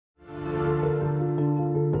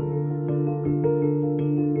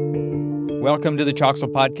Welcome to the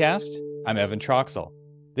Troxel Podcast. I'm Evan Troxel.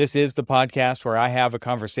 This is the podcast where I have a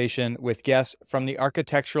conversation with guests from the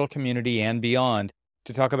architectural community and beyond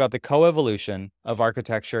to talk about the coevolution of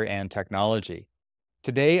architecture and technology.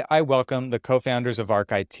 Today, I welcome the co-founders of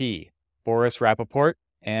ArcIT, Boris Rapoport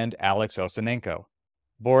and Alex Osenenko.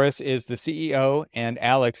 Boris is the CEO and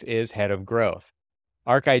Alex is head of growth.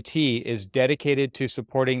 ArcIT is dedicated to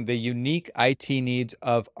supporting the unique IT needs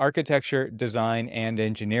of architecture, design, and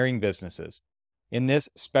engineering businesses. In this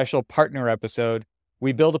special partner episode,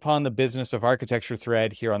 we build upon the business of architecture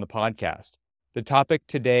thread here on the podcast. The topic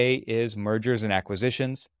today is mergers and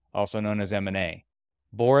acquisitions, also known as M&A.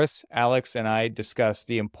 Boris, Alex, and I discuss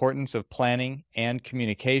the importance of planning and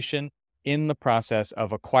communication in the process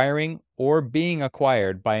of acquiring or being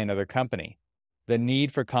acquired by another company, the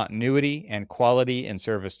need for continuity and quality in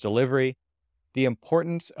service delivery, the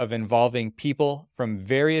importance of involving people from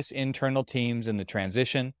various internal teams in the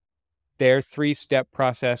transition, their three-step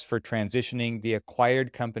process for transitioning the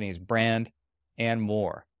acquired company's brand, and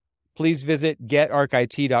more. Please visit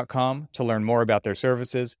getarchit.com to learn more about their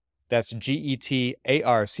services. That's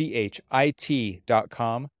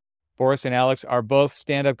getarchit.com. Boris and Alex are both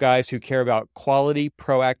stand-up guys who care about quality,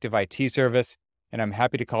 proactive IT service, and I'm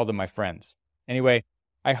happy to call them my friends. Anyway,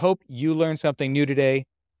 I hope you learned something new today.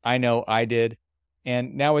 I know I did.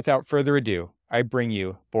 And now, without further ado, I bring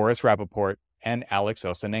you Boris Rapoport and Alex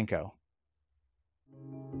Osenenko.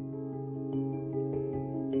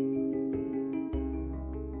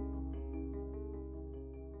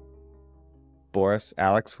 Boris,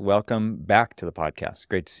 Alex, welcome back to the podcast.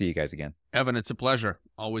 Great to see you guys again. Evan, it's a pleasure.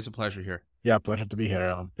 Always a pleasure here. Yeah, pleasure to be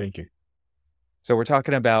here. Thank you. So we're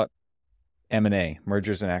talking about M&A,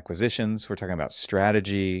 mergers and acquisitions. We're talking about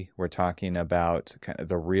strategy. We're talking about kind of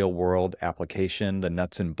the real world application, the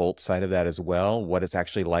nuts and bolts side of that as well, what it's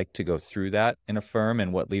actually like to go through that in a firm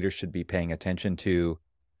and what leaders should be paying attention to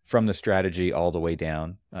from the strategy all the way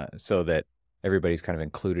down so that everybody's kind of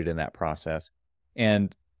included in that process.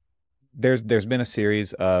 And there's been a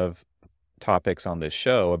series of topics on this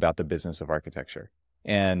show about the business of architecture.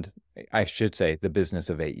 And I should say the business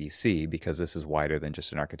of AEC, because this is wider than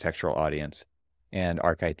just an architectural audience. And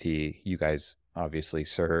ArcIT, you guys obviously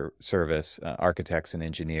service architects and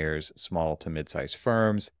engineers, small to mid-sized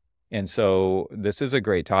firms. And so this is a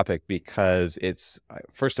great topic because it's,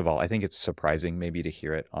 first of all, I think it's surprising maybe to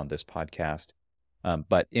hear it on this podcast.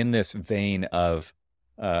 But in this vein of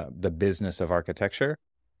the business of architecture,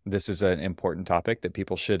 this is an important topic that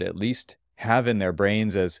people should at least have in their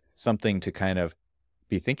brains as something to kind of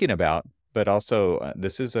be thinking about, but also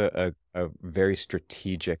this is a very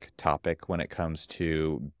strategic topic when it comes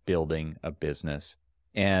to building a business,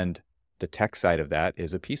 and the tech side of that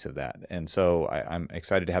is a piece of that. And so I'm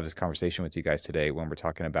excited to have this conversation with you guys today when we're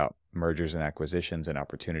talking about mergers and acquisitions and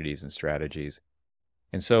opportunities and strategies.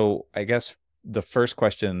 And so I guess the first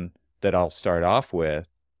question that I'll start off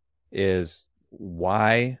with is,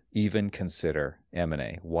 why even consider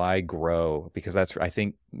M&A? Why grow? Because that's, I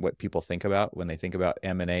think, what people think about when they think about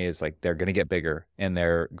M&A is like they're going to get bigger and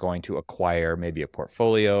they're going to acquire maybe a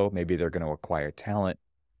portfolio, maybe they're going to acquire talent,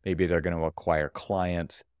 maybe they're going to acquire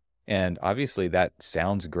clients. And obviously that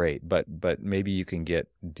sounds great, but maybe you can get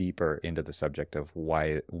deeper into the subject of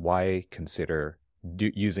why consider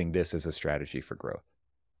using this as a strategy for growth.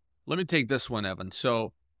 Let me take this one, Evan.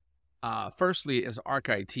 So firstly, as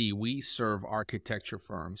ArcIT, we serve architecture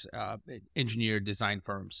firms, engineer design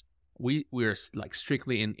firms. We're like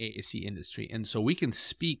strictly in AEC industry. And so we can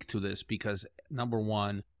speak to this because, number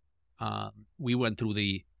one, we went through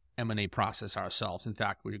the M&A process ourselves. In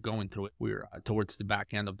fact, we're going through it. We're towards the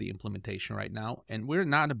back end of the implementation right now, and we're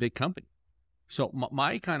not a big company. So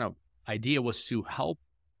my kind of idea was to help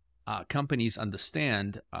companies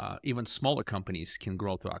understand even smaller companies can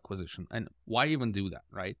grow through acquisition. And why even do that,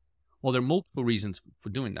 right? Well, there are multiple reasons for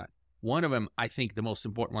doing that. One of them, I think the most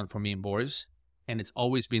important one for me and Boris, and it's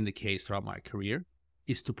always been the case throughout my career,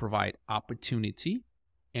 is to provide opportunity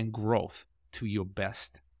and growth to your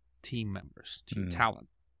best team members, to your talent.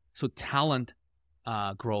 So talent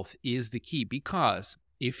growth is the key, because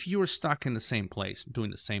if you're stuck in the same place doing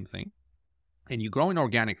the same thing and you're growing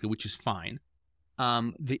organically, which is fine,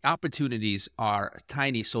 the opportunities are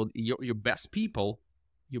tiny. So your best people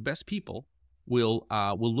will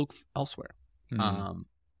look elsewhere.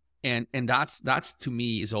 And that's to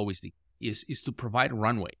me is always is to provide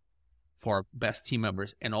runway for our best team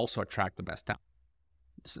members and also attract the best talent.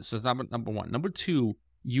 So number one. Number two,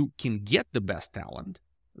 you can get the best talent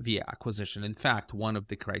via acquisition. In fact, one of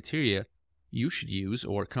the criteria you should use,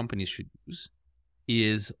 or companies should use,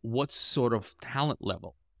 is what sort of talent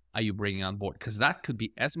level are you bringing on board? Because that could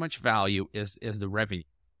be as much value as the revenue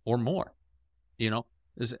or more.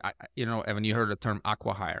 Evan, you heard the term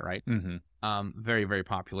acqui-hire, right? Mm-hmm. Very, very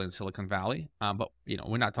popular in Silicon Valley. But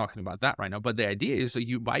we're not talking about that right now. But the idea is that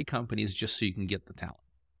you buy companies just so you can get the talent.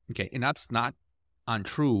 Okay, and that's not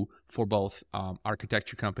untrue for both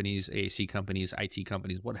architecture companies, AAC companies, IT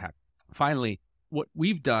companies, what have you. Finally, what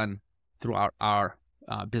we've done throughout our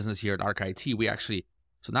business here at Arc IT,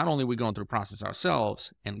 so not only are we going through the process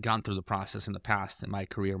ourselves and gone through the process in the past in my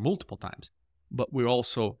career multiple times, but we're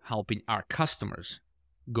also helping our customers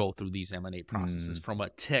go through these M&A processes from a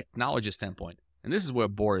technology standpoint. And this is where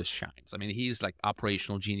Boris shines. I mean, he's like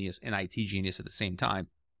operational genius and IT genius at the same time.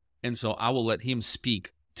 And so I will let him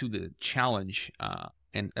speak to the challenge.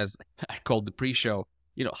 And as I called the pre-show,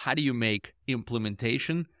 how do you make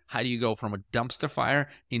implementation? How do you go from a dumpster fire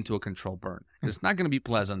into a controlled burn? It's not going to be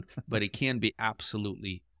pleasant, but it can be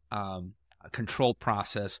absolutely a controlled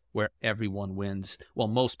process where everyone wins. Well,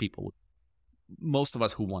 most of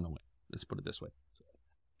us who want to win. Let's put it this way.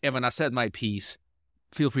 Evan, I said my piece.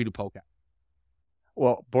 Feel free to poke at.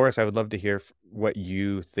 Well, Boris, I would love to hear what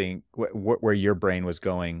you think, where your brain was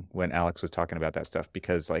going when Alex was talking about that stuff,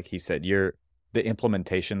 because like he said, you're the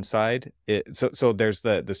implementation side. So there's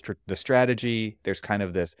the strategy, there's kind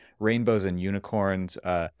of this rainbows and unicorns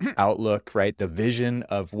outlook, right? The vision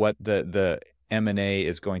of what the M&A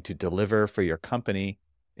is going to deliver for your company.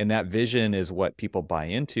 And that vision is what people buy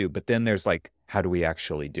into. But then there's like, how do we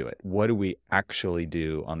actually do it? What do we actually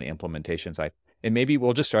do on the implementation side? And maybe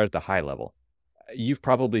we'll just start at the high level. You've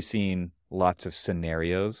probably seen lots of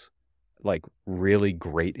scenarios, like really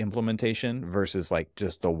great implementation versus like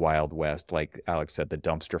just the Wild West, like Alex said, the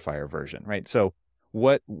dumpster fire version, right? So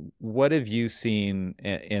what have you seen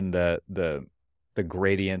in the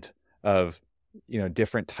gradient of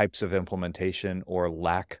different types of implementation or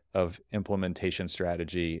lack of implementation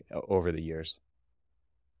strategy over the years?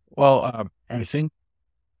 Well, I think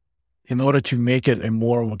in order to make it a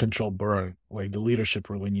more of a controlled burn, like the leadership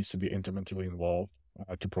really needs to be intimately involved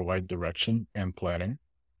to provide direction and planning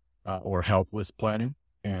or help with planning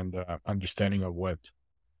and understanding of what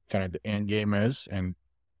kind of the end game is, and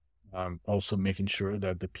also making sure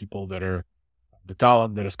that the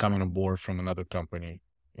talent that is coming on board from another company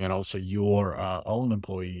and also your own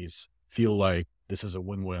employees feel like this is a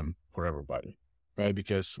win-win for everybody, right?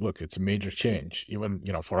 Because look, it's a major change. Even,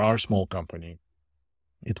 for our small company,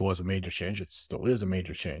 it was a major change. It still is a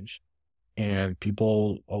major change. And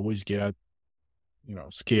people always get,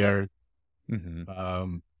 scared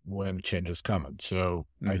when change is coming. So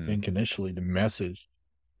I think initially the message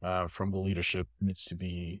from the leadership needs to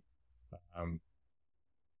be,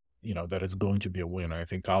 that it's going to be a win. I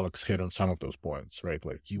think Alex hit on some of those points, right?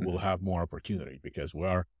 Like you will have more opportunity because we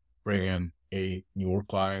are bringing newer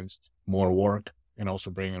clients, more work, and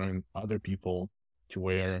also bringing in other people to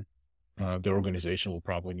where the organization will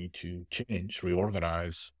probably need to change,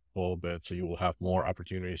 reorganize a little bit. So you will have more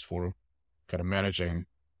opportunities for kind of managing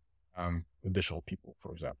additional people,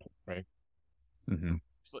 for example, right? Mm-hmm.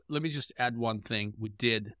 Let me just add one thing. We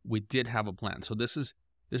did have a plan. So this is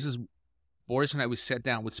Boris and I, we sat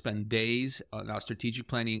down, would spend days on our strategic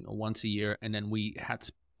planning once a year, and then we had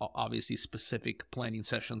obviously specific planning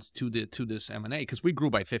sessions to this M&A because we grew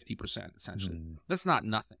by 50% essentially. That's not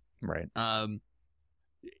nothing, right?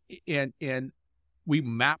 And we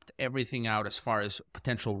mapped everything out as far as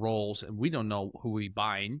potential roles, and we don't know who we're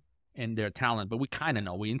buying and their talent, but we kind of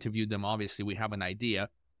know. We interviewed them, obviously. We have an idea,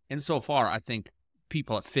 and so far, I think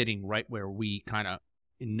people are fitting right where we kind of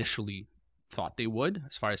initially thought they would,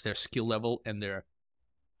 as far as their skill level and their,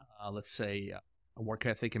 let's say, work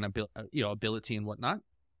ethic and ability and whatnot.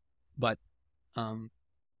 But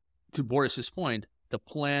to Boris's point, the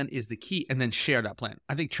plan is the key, and then share that plan.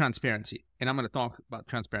 I think transparency, and I'm going to talk about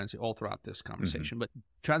transparency all throughout this conversation, but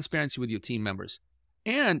transparency with your team members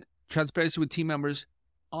and transparency with team members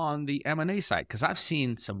on the M&A side, because I've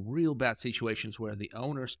seen some real bad situations where the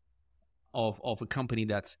owners of a company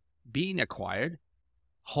that's being acquired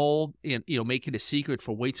hold and make it a secret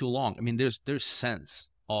for way too long. I mean, there's sense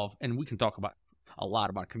of, and we can talk about a lot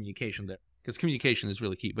about communication there, because communication is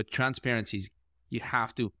really key. But transparency, you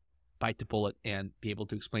have to bite the bullet and be able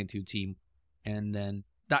to explain to your team, and then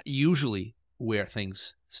that usually where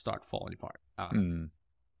things start falling apart.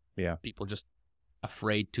 Yeah, people just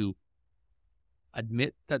afraid to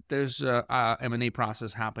admit that there's a M&A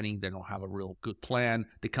process happening. They don't have a real good plan.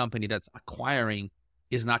 The company that's acquiring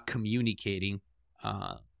is not communicating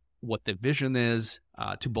what the vision is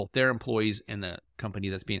to both their employees and the company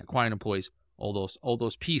that's being acquired employees. All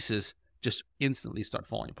those pieces just instantly start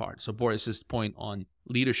falling apart. So Boris's point on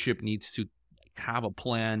leadership needs to have a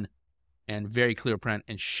plan and very clear plan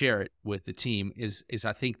and share it with the team is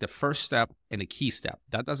I think the first step and a key step.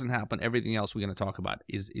 That doesn't happen. Everything else we're going to talk about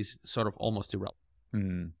is sort of almost irrelevant.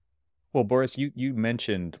 Hmm. Well, Boris, you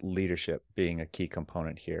mentioned leadership being a key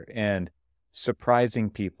component here, and surprising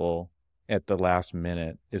people at the last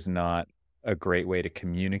minute is not a great way to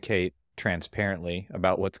communicate transparently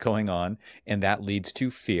about what's going on, and that leads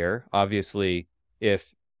to fear. Obviously,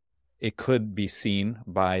 if it could be seen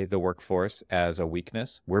by the workforce as a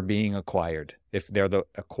weakness, we're being acquired. If they're the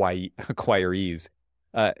acquirees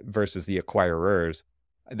versus the acquirers,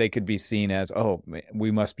 they could be seen as, oh,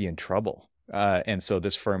 we must be in trouble. And so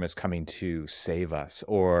this firm is coming to save us,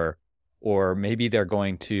 or maybe they're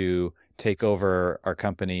going to take over our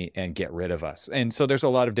company and get rid of us. And so there's a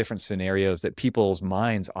lot of different scenarios that people's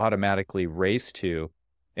minds automatically race to.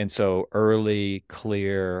 And so early,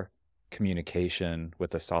 clear communication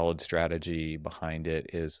with a solid strategy behind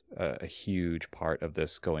it is a huge part of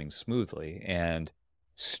this going smoothly. And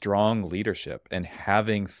strong leadership and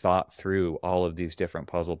having thought through all of these different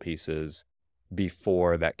puzzle pieces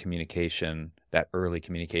before that communication, that early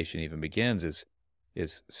communication even begins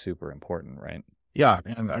is super important, right? Yeah.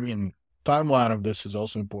 And I mean, timeline of this is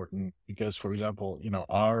also important because, for example,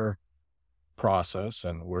 our process,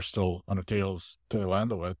 and we're still on the tail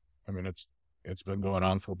end of it. I mean, it's been going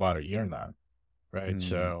on for about a year now, right?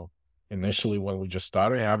 So initially when we just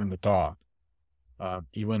started having the talk,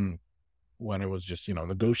 even when it was just,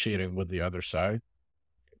 negotiating with the other side,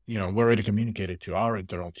 we already communicated to our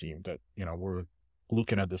internal team that, we're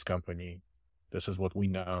looking at this company. This is what we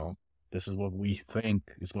know. This is what we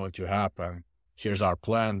think is going to happen. Here's our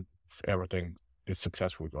plan. Everything is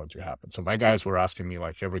successfully going to happen. So my guys were asking me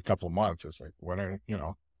like every couple of months, it's like,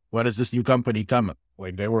 when is this new company coming?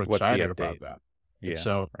 Like they were excited about that. Yeah. And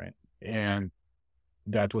so, right. And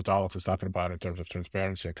that's what Alex is talking about in terms of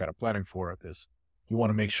transparency and kind of planning for it is you want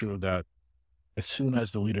to make sure that as soon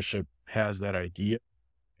as the leadership has that idea,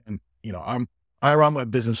 and, I run my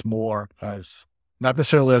business more as not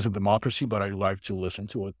necessarily as a democracy, but I like to listen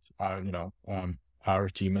to what, our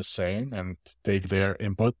team is saying and take their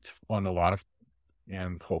input on a lot of things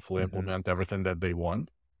and hopefully implement everything that they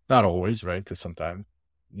want. Not always, right? Because sometimes,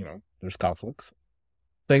 there's conflicts,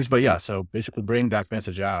 things, but yeah. So basically bring that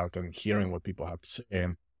message out and hearing what people have to say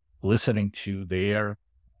and listening to their,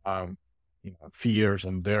 fears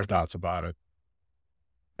and their thoughts about it.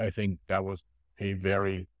 I think that was a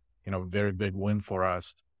very, very big win for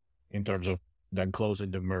us in terms of then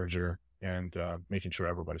closing the merger and making sure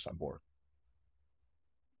everybody's on board.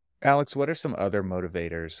 Alex, what are some other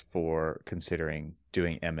motivators for considering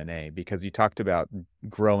doing M&A? Because you talked about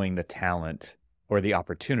growing the talent or the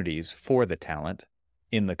opportunities for the talent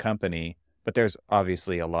in the company, but there's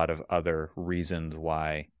obviously a lot of other reasons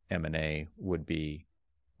why M&A would be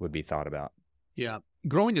thought about. Yeah.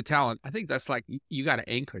 Growing the talent, I think that's like, you got to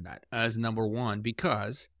anchor that as number one,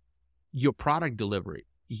 because your product delivery,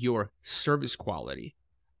 your service quality,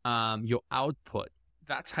 your output,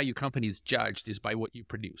 that's how your company is judged, is by what you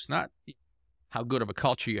produce, not how good of a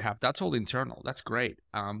culture you have. That's all internal. That's great.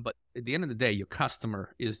 But at the end of the day, your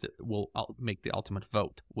customer will make the ultimate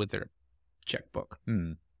vote with their checkbook.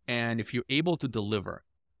 And if you're able to deliver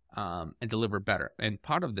and deliver better, and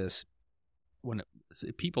part of this, when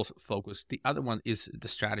people focus, the other one is the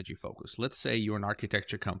strategy focus. Let's say you're an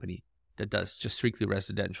architecture company that does just strictly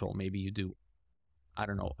residential. Maybe you do, I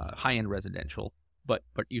don't know, high-end residential, but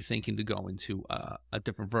you're thinking to go into a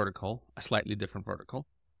different vertical, a slightly different vertical.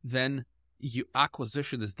 Then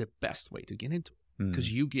acquisition is the best way to get into it,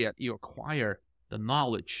 because you acquire the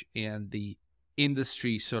knowledge and the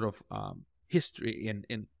industry sort of history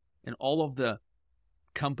and all of the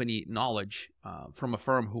company knowledge from a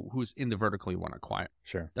firm who's in the vertical you want to acquire.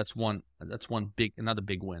 Sure. That's another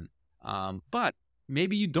big win. But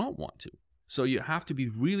maybe you don't want to. So you have to be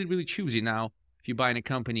really, really choosy. Now, if you want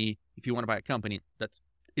to buy a company that's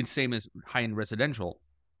the same as high-end residential,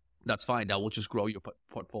 that's fine. That will just grow your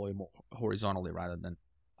portfolio more horizontally rather than,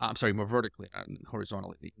 more vertically,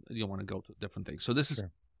 horizontally. You don't want to go to different things. So this is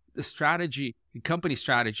the strategy. The company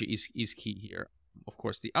strategy is key here. Of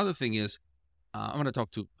course, the other thing is, I'm going to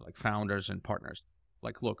talk to like founders and partners.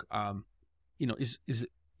 Like, look, is it,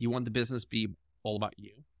 you want the business be all about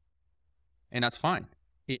you, and that's fine.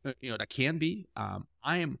 That can be. And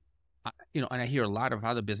I hear a lot of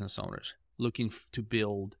other business owners looking to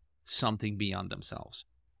build something beyond themselves,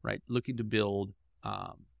 right? Looking to build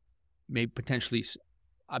maybe potentially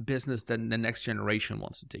a business that the next generation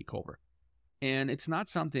wants to take over, and it's not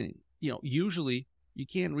something usually you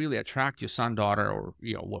can't really attract your son, daughter, or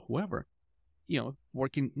whoever.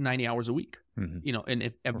 Working 90 hours a week, and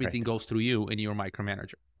if everything goes through you and you're a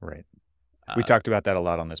micromanager. Right. We talked about that a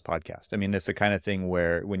lot on this podcast. I mean, that's the kind of thing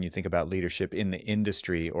where when you think about leadership in the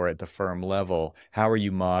industry or at the firm level, how are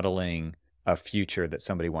you modeling a future that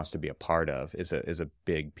somebody wants to be a part of is a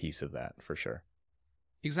big piece of that for sure.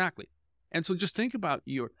 Exactly. And so just think about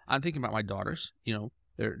I'm thinking about my daughters,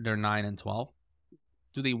 they're 9 and 12.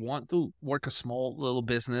 Do they want to work a small little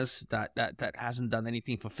business that hasn't done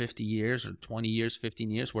anything for 50 years or 20 years,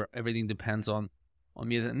 15 years, where everything depends on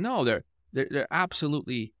me? No, they're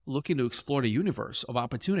absolutely looking to explore the universe of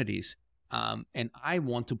opportunities. And I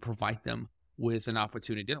want to provide them with an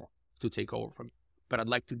opportunity. They don't have to take over from me, but I'd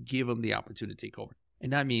like to give them the opportunity to take over.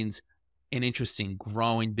 And that means an interesting,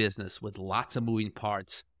 growing business with lots of moving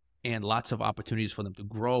parts and lots of opportunities for them to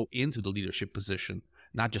grow into the leadership position,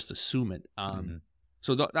 not just assume it.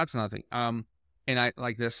 So that's another thing. And I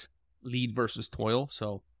like this lead versus toil.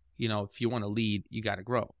 So, if you want to lead, you got to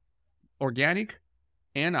grow. Organic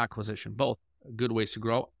and acquisition, both good ways to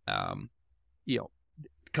grow.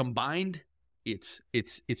 Combined, it's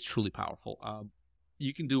truly powerful.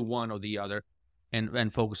 You can do one or the other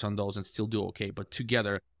and focus on those and still do okay. But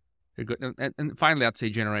together, they're good. And finally, I'd say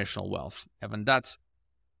generational wealth, Evan. That's,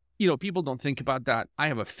 people don't think about that. I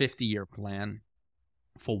have a 50-year plan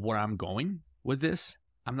for where I'm going with this.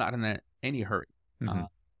 I'm not in any hurry.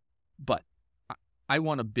 But I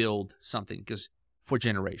want to build something because for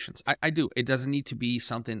generations, I do. It doesn't need to be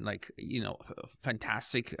something like,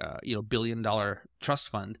 fantastic, billion-dollar trust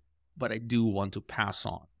fund, but I do want to pass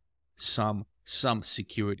on some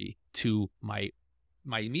security to my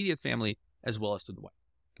immediate family as well as to the wife.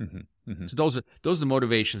 So those are the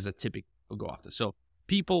motivations that typically will go after. So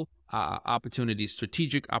people, opportunity,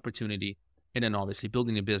 strategic opportunity, and then obviously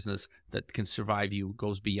building a business that can survive you,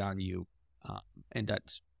 goes beyond you, and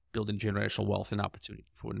that's building generational wealth and opportunity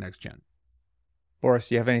for the next gen. Boris,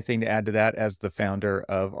 do you have anything to add to that as the founder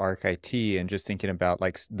of ArcIT and just thinking about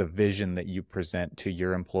like the vision that you present to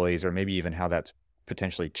your employees, or maybe even how that's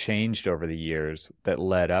potentially changed over the years that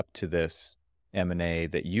led up to this M&A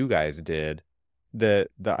that you guys did? The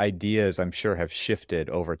ideas, I'm sure, have shifted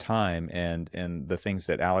over time, and the things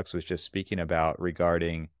that Alex was just speaking about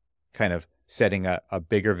regarding kind of setting a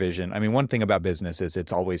bigger vision. I mean, one thing about business is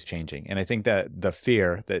it's always changing. And I think that the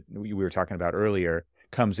fear that we were talking about earlier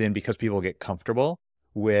comes in because people get comfortable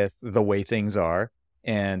with the way things are.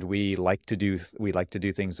 And we like to do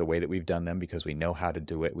things the way that we've done them because we know how to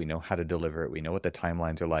do it. We know how to deliver it. We know what the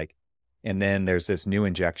timelines are like. And then there's this new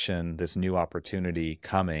injection, this new opportunity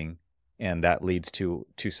coming, and that leads to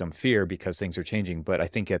some fear because things are changing. But I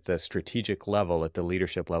think at the strategic level, at the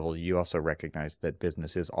leadership level, you also recognize that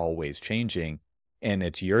business is always changing. And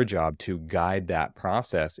it's your job to guide that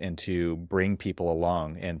process and to bring people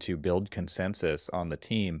along and to build consensus on the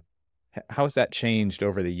team. How has that changed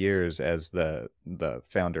over the years as the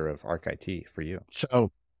founder of ArcIT for you?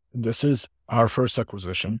 So this is our first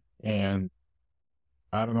acquisition, and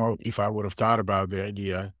I don't know if I would have thought about the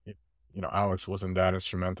idea if, Alex wasn't that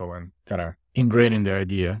instrumental in kind of ingraining the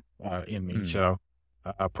idea in me. So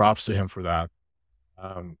props to him for that.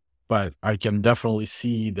 But I can definitely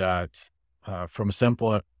see that from a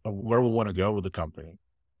standpoint of where we want to go with the company,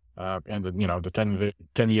 and the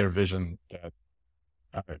 10-year vision that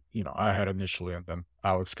I had initially, and then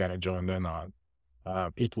Alex kind of joined in on.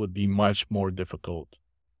 It would be much more difficult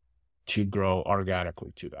to grow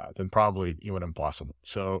organically to that, and probably even impossible.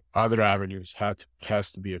 So other avenues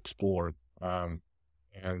has to be explored, and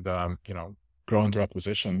growing through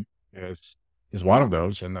acquisition is one of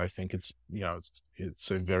those. And I think it's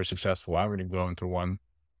a very successful avenue, going through one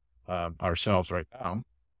ourselves right now.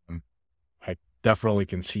 I definitely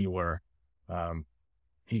can see where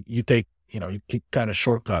you take you can kind of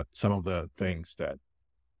shortcut some of the things that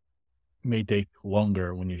may take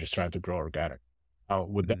longer when you're just trying to grow organic.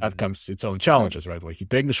 With that comes its own challenges, right? Like you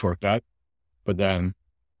take the shortcut, but then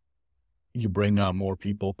you bring on more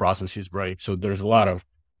people, processes break. So there's a lot of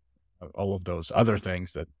all of those other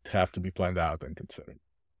things that have to be planned out and considered.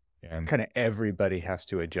 And kind of everybody has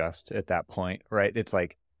to adjust at that point, right? It's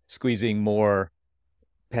like squeezing more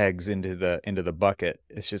pegs into the bucket.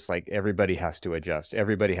 It's just like everybody has to adjust.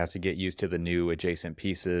 Everybody has to get used to the new adjacent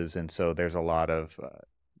pieces. And so there's a lot of,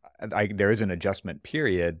 there is an adjustment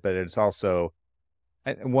period, but it's also,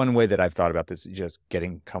 one way that I've thought about this is just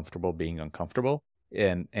getting comfortable being uncomfortable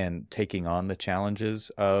and taking on the challenges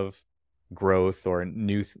of growth or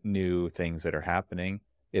new things that are happening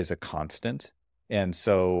is a constant. And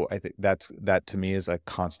so I think that to me is a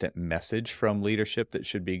constant message from leadership that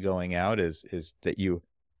should be going out is that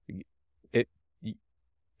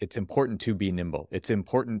it's important to be nimble. It's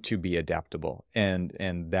important to be adaptable. And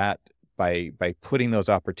that by putting those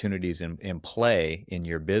opportunities in play in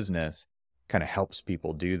your business kind of helps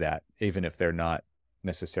people do that, even if they're not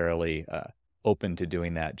necessarily open to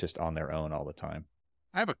doing that just on their own all the time.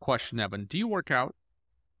 I have a question, Evan. Do you work out?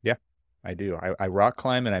 Yeah, I do. I rock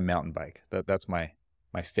climb and I mountain bike. That's my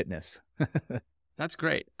fitness. That's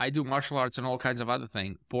great. I do martial arts and all kinds of other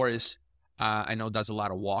things. Boris, I know, does a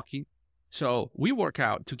lot of walking. So we work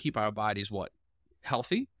out to keep our bodies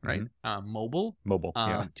healthy, right? Mobile. Mobile,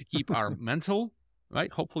 yeah. To keep our mental,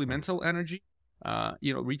 right? Hopefully mental energy,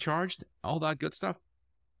 recharged, all that good stuff.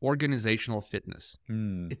 Organizational fitness.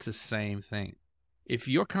 It's the same thing. If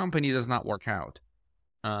your company does not work out,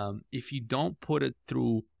 if you don't put it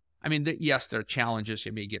through, I mean, yes, there are challenges.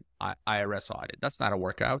 You may get IRS audit. That's not a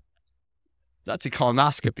workout. That's a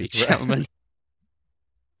colonoscopy, gentlemen.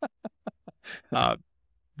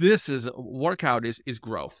 This is workout is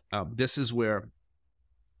growth. This is where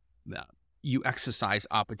you exercise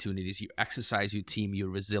opportunities, you exercise your team, your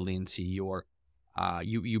resiliency,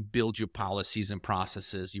 you build your policies and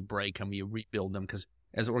processes, you break them, you rebuild them, because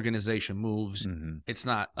as an organization moves, it's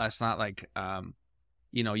not like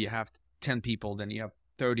you have 10 people, then you have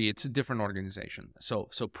 30. It's a different organization. So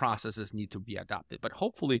processes need to be adopted. But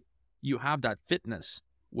hopefully you have that fitness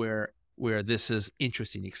where this is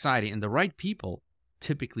interesting, exciting, and the right people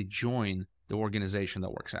typically join the organization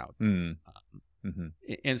that works out.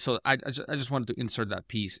 And so I just wanted to insert that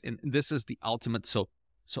piece. And this is the ultimate. So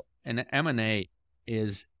an M&A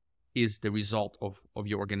is the result of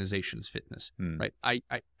your organization's fitness, right?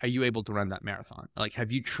 Are you able to run that marathon? Like,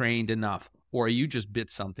 have you trained enough, or are you just bit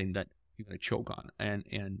something that you're going to choke on?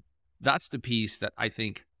 And that's the piece that I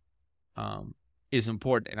think is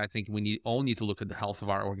important. And I think we all need to look at the health of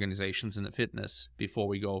our organizations and the fitness before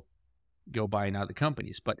we go buying other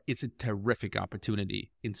companies. But it's a terrific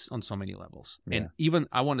opportunity on so many levels. Yeah. And even,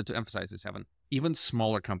 I wanted to emphasize this, Evan, even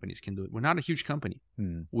smaller companies can do it. We're not a huge company.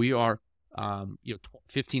 We are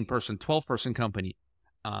 15-person, 12-person company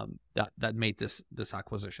that made this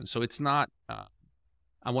acquisition. So it's not,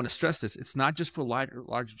 I want to stress this, it's not just for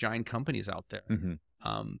large giant companies out there.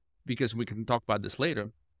 Because we can talk about this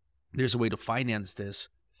later. There's a way to finance this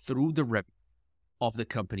through the revenue of the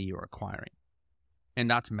company you're acquiring. And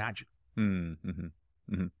that's magic.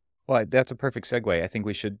 Well, that's a perfect segue. I think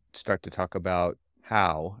we should start to talk about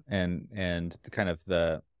how and kind of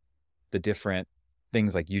the different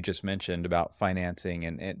things like you just mentioned about financing.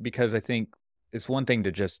 And because I think it's one thing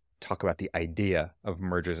to just talk about the idea of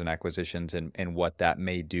mergers and acquisitions and what that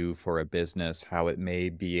may do for a business, how it may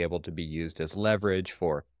be able to be used as leverage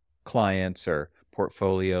for clients or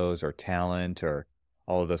portfolios or talent or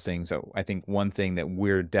all of those things. So I think one thing that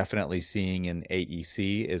we're definitely seeing in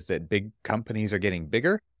AEC is that big companies are getting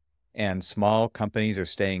bigger and small companies are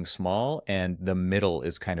staying small, and the middle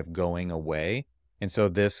is kind of going away. And so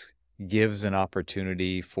this gives an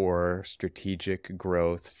opportunity for strategic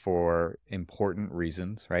growth for important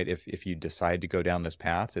reasons, right? If you decide to go down this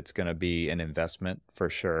path, it's going to be an investment for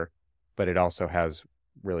sure, but it also has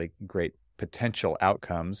really great potential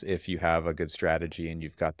outcomes if you have a good strategy and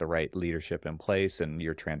you've got the right leadership in place and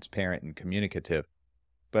you're transparent and communicative.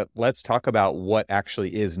 But let's talk about what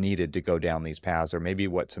actually is needed to go down these paths, or maybe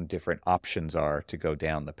what some different options are to go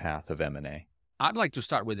down the path of M&A. I'd like to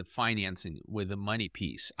start with the financing, with the money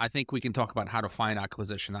piece. I think we can talk about how to find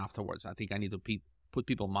acquisition afterwards. I think I need to put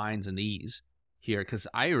people's minds at ease here, because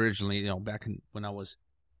I originally, back when I was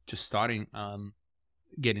just starting,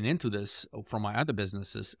 getting into this from my other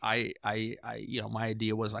businesses, I my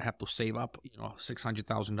idea was I have to save up,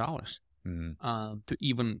 $600,000 to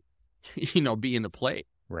even, be in the play.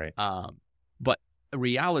 Right. But the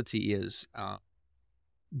reality is,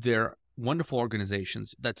 there are wonderful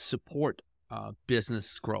organizations that support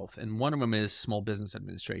business growth, and one of them is Small Business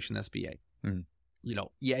Administration, SBA.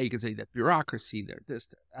 You can say that bureaucracy, there, this,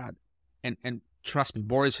 that, and trust me,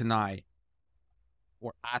 Boris and I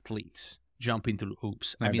were athletes jumping through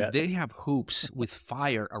hoops. I mean, they have hoops with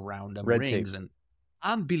fire around them, rings, and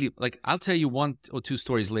unbelievable. Like, I'll tell you one or two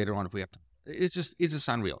stories later on if we have to. It's just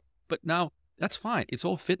unreal. But now that's fine. It's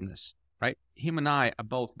all fitness, right? Him and I are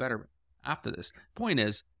both better after this. Point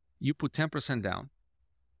is, you put 10% down,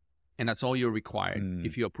 and that's all you're required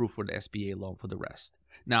if you approve for the SBA loan for the rest.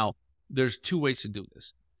 Now, there's two ways to do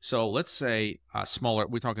this. So let's say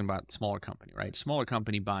we're talking about smaller company, right? Smaller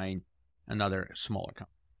company buying another smaller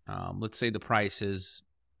company. Let's say the price is,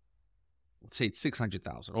 let's say it's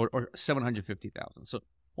 $600,000 or $750,000. So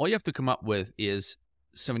all you have to come up with is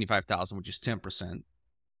 $75,000, which is 10%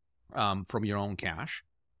 from your own cash,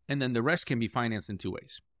 and then the rest can be financed in two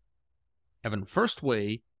ways. Evan, first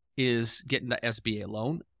way is getting the SBA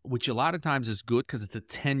loan, which a lot of times is good because it's a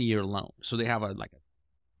 10-year loan. So they have a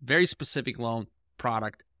very specific loan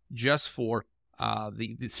product just for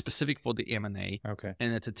the specific for the M&A, Okay.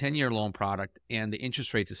 and it's a 10-year loan product, and the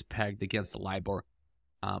interest rate is pegged against the LIBOR.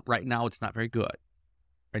 Right now, it's not very good.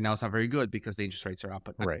 Right now, it's not very good because the interest rates are up.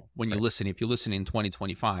 But Right. when you listen, if you listen in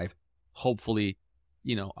 2025, hopefully,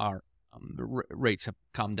 our rates have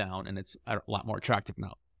come down and it's a lot more attractive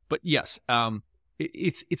now. But yes,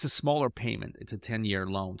 it's a smaller payment. It's a 10-year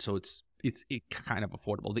loan, so it's kind of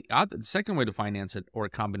affordable. The second way to finance it, or a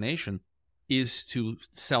combination, is to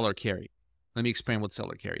sell or carry. Let me explain what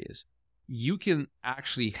sell or carry is. You can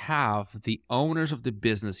actually have the owners of the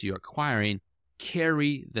business you're acquiring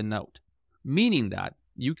carry the note, meaning that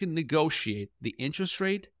you can negotiate the interest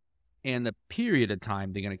rate and the period of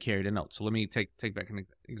time they're going to carry the note. So let me take back an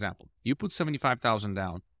example. You put $75,000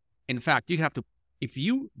 down. In fact, you have to, if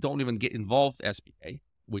you don't even get involved SBA,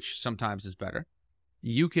 which sometimes is better,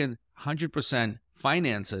 you can 100%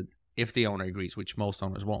 finance it if the owner agrees, which most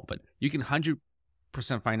owners won't. But you can 100%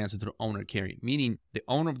 finance it through owner carry, meaning the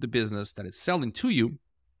owner of the business that is selling to you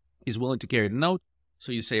is willing to carry the note.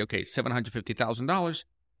 So you say, okay, $750,000.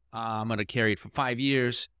 I'm going to carry it for 5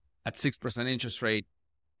 years at 6% interest rate,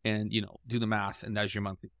 and do the math, and that's your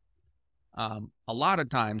monthly. A lot of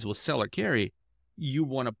times with seller carry, you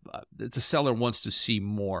want to the seller wants to see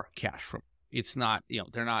more cash from. It's not,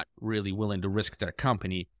 they're not really willing to risk their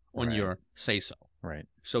company on your say so. Right.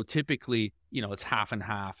 So typically, it's half and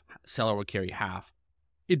half. Seller will carry half.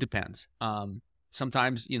 It depends.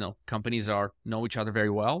 Sometimes, companies know each other very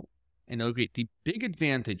well and they'll agree. The big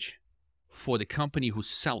advantage for the company who's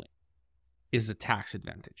selling is the tax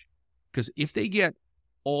advantage, because if they get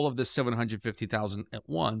all of the $750,000 at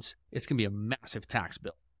once, it's gonna be a massive tax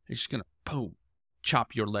bill. It's just gonna boom,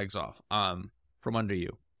 chop your legs off from under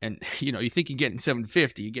you. And you think you're getting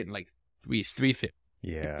 $750, you're getting like $350.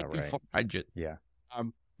 Yeah, right. $400. Yeah.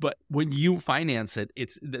 But when you finance it,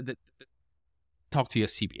 it's talk to your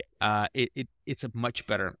CPA. It's a much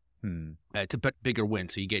better. It's a bigger win.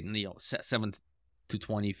 So you're getting $7,000 to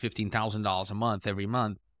 $20,000, $15,000 a month every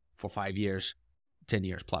month for 5 years, 10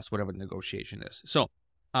 years plus, whatever the negotiation is. So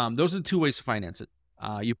those are the two ways to finance it.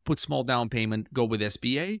 You put small down payment, go with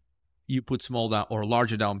SBA. You put small down or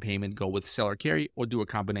larger down payment, go with seller carry, or do a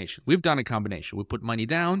combination. We've done a combination. We put money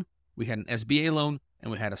down, we had an SBA loan,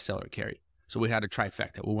 and we had a seller carry. So we had a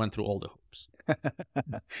trifecta. We went through all the hoops.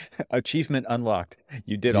 Achievement unlocked.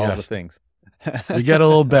 You did all the things. We get a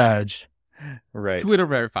little badge. Right. Twitter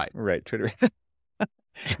verified. Right. Twitter.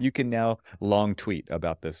 You can now long tweet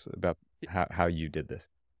about this, about how you did this.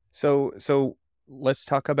 So let's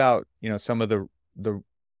talk about, some of the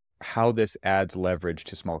how this adds leverage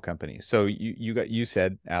to small companies. So you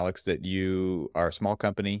said, Alex, that you are a small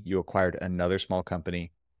company. You acquired another small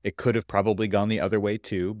company. It could have probably gone the other way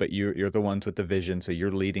too, but you're the ones with the vision. So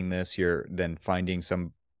you're leading this. You're then finding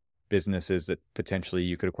some businesses that potentially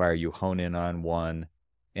you could acquire. You hone in on one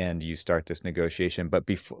and you start this negotiation. But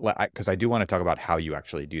before, because I do want to talk about how you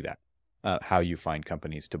actually do that, how you find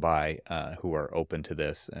companies to buy who are open to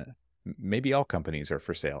this. Maybe all companies are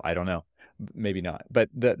for sale. I don't know. Maybe not. But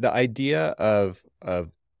the idea of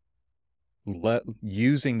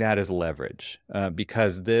using that as leverage,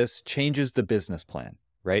 because this changes the business plan,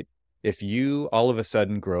 right? If you all of a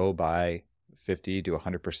sudden grow by 50 to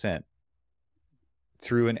 100%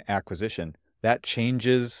 through an acquisition, that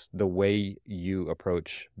changes the way you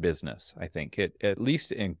approach business. I think it at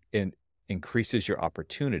least increases your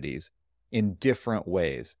opportunities in different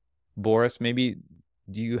ways. Boris, maybe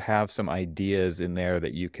do you have some ideas in there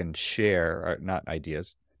that you can share, or not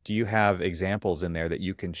ideas? Do you have examples in there that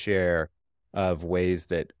you can share of ways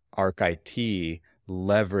that ArcIT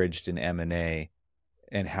leveraged an M&A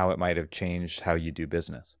and how it might have changed how you do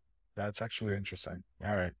business? That's actually interesting.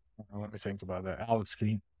 All right. Let me think about that. Alex,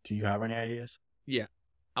 do you have any ideas? Yeah.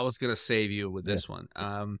 I was going to save you with this one.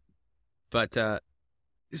 But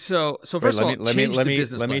so first of all,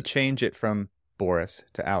 let me change it from Boris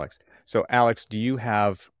to Alex. So Alex, do you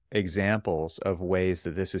have examples of ways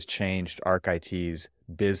that this has changed ArcIT's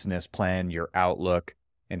business plan, your outlook,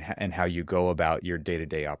 and how you go about your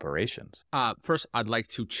day-to-day operations? First, I'd like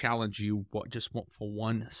to challenge you for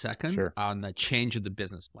 1 second on the change of the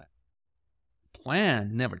business plan.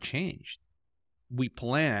 Plan never changed. We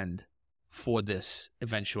planned for this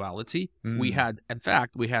eventuality. We had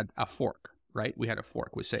a fork, right? We had a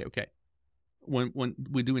fork. We say, okay, when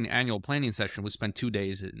we do an annual planning session, we spend 2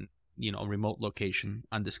 days in a remote location,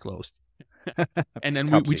 undisclosed, and then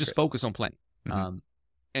we just focus on planning.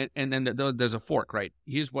 And then there's a fork, right?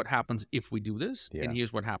 Here's what happens if we do this, and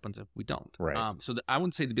here's what happens if we don't. Right. So I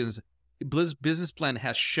wouldn't say the business plan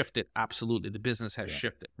has shifted. Absolutely, the business has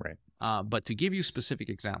shifted. Right. But to give you specific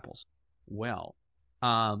examples,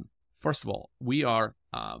 first of all, we are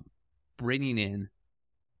bringing in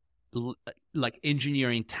like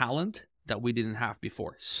engineering talent that we didn't have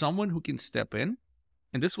before. Someone who can step in,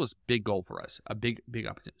 and this was a big goal for us, a big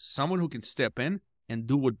opportunity. Someone who can step in and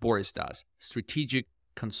do what Boris does, strategic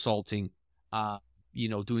consulting,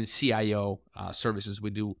 doing CIO services. We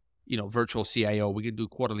do, virtual CIO. We can do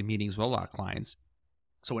quarterly meetings with all our clients.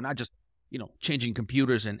 So we're not just, changing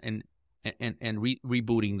computers and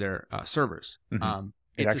rebooting their servers. Mm-hmm.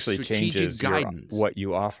 It It's actually a strategic changes guidance. what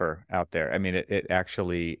you offer out there. I mean, it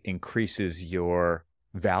actually increases your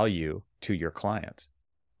value to your clients.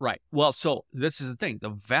 Right. Well, so this is the thing. The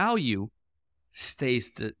value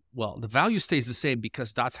stays the value stays the same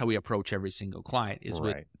because that's how we approach every single client is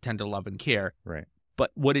with Right. tender love and care. Right.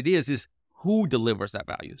 But what it is who delivers that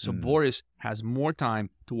value. So Mm. Boris has more time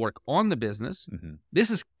to work on the business. Mm-hmm.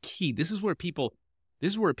 This is key. This is where people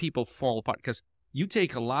fall apart because you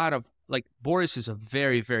take a lot of, like, Boris is a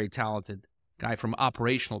very, very talented guy from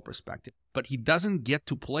operational perspective, but he doesn't get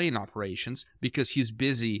to play in operations because he's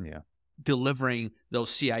busy Yeah. delivering those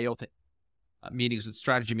CIO meetings with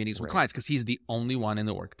strategy meetings with Right. clients because he's the only one in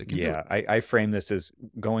the work that can do Yeah, it. I frame this as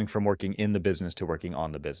going from working in the business to working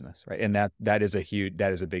on the business, right? And that is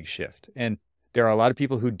a big shift. And there are a lot of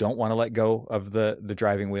people who don't want to let go of the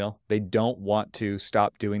driving wheel. They don't want to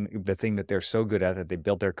stop doing the thing that they're so good at that they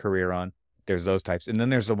built their career on. There's those types. And then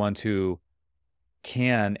there's the ones who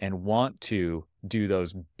can and want to do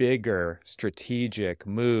those bigger strategic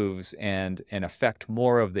moves and affect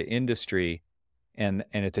more of the industry. And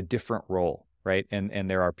it's a different role. Right. And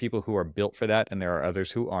there are people who are built for that and there are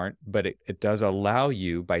others who aren't. But it does allow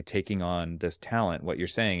you, by taking on this talent, what you're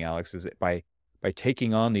saying, Alex, is that by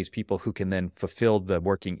taking on these people who can then fulfill the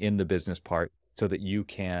working in the business part so that you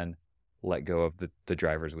can let go of the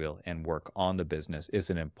driver's wheel and work on the business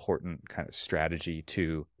is an important kind of strategy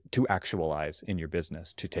to actualize in your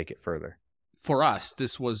business to take it further. For us,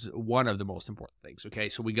 this was one of the most important things. Okay.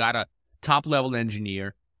 So we got a top level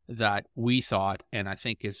engineer that we thought, and I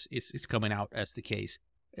think it's coming out as the case,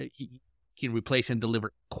 he can replace and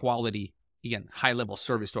deliver quality, again, high-level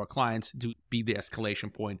service to our clients, to be the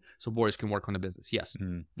escalation point so Boris can work on the business. Yes,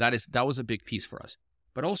 Mm-hmm. that was a big piece for us.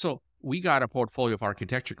 But also, we got a portfolio of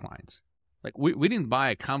architecture clients. Like, we didn't buy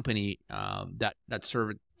a company that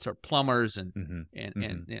served plumbers and, Mm-hmm.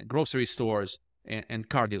 and grocery stores and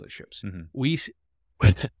car dealerships.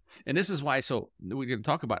 Mm-hmm. And this is why, so we're going to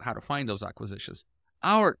talk about how to find those acquisitions.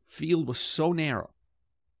 Our field was so narrow.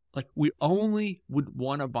 Like, we only would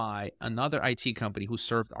want to buy another IT company who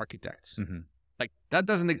served architects. Mm-hmm. Like, that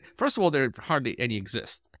doesn't, first of all, there hardly any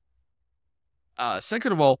exist.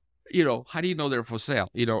 Second of all, how do you know they're for sale?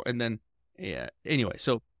 And then, anyway,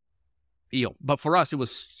 so, but for us, it was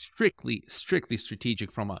strictly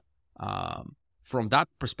strategic from that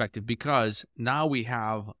perspective, because now we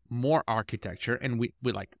have more architecture and we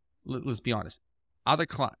like, let's be honest, other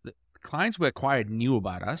clients we acquired knew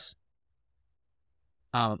about us.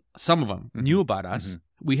 Some of them Mm-hmm. knew about us. Mm-hmm.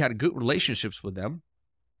 We had good relationships with them,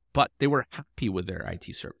 but they were happy with their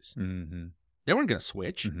IT service. Mm-hmm. They weren't going to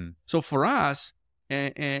switch. Mm-hmm. So for us,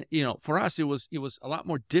 and for us, it was a lot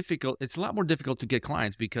more difficult. It's a lot more difficult to get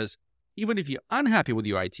clients because even if you're unhappy with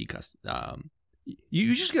your IT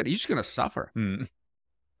you're just gonna suffer. Mm.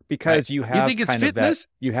 Because Right? you You have think it's kind of that, fitness?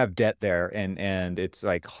 you have debt there, and it's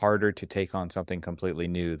like harder to take on something completely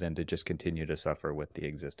new than to just continue to suffer with the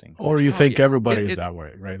existing. Or you Oh, think yeah. everybody is It- that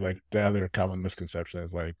way, right? Like the other common misconception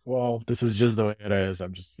is like, well, this is just the way it is.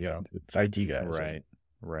 I'm just, it's IT guys.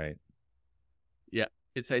 Right.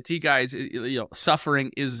 It's IT guys.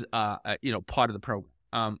 Suffering is part of the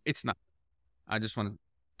program. It's not. I just want to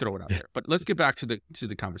throw it out there. But let's get back to the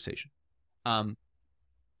conversation. So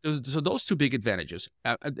those two big advantages.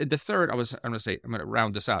 The third, I'm going to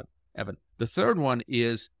round this out, Evan. The third one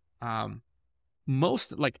is however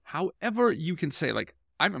you can say, like,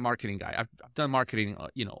 I'm a marketing guy. I've done marketing,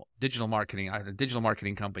 digital marketing. I had a digital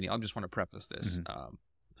marketing company. I just want to preface this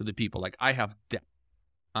to the people. Like, I have depth.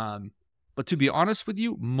 But to be honest with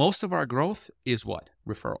you, most of our growth is what?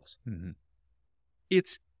 Referrals. Mm-hmm.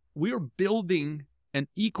 We're building an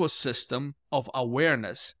ecosystem of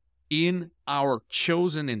awareness in our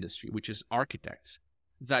chosen industry, which is architects,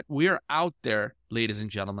 that we're out there, ladies and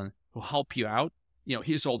gentlemen, who help you out.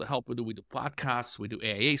 Here's all the help we do. We do podcasts, we do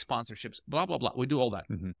AIA sponsorships, blah, blah, blah. We do all that.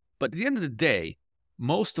 Mm-hmm. But at the end of the day,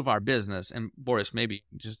 most of our business, and Boris, maybe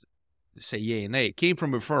just say yay and nay, came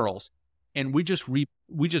from referrals, and we just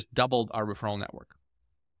doubled our referral network.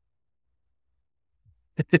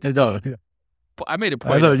 No, But I made a I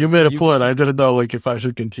point. know you made a point. I didn't know if I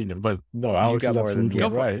should continue, but no, Alex got is more than absolutely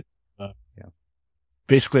me. right. Yeah.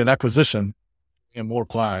 Basically, an acquisition and more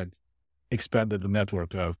clients expanded the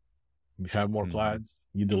network of You have more clients,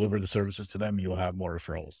 you deliver the services to them, you'll have more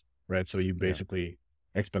referrals, right? So you basically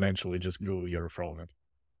exponentially just grew your referral net.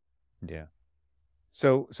 Yeah.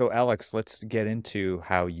 So Alex, let's get into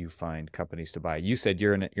how you find companies to buy. You said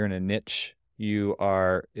you're in a niche.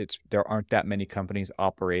 There aren't that many companies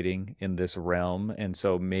operating in this realm, and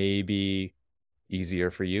so maybe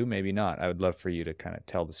easier for you, maybe not. I would love for you to kind of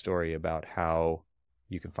tell the story about how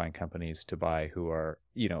you can find companies to buy who are,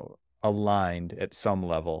 aligned at some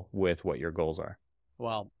level with what your goals are.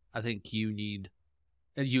 Well, I think you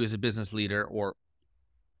as a business leader or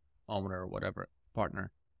owner or whatever, partner,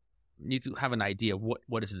 need to have an idea of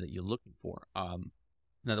what is it that you're looking for.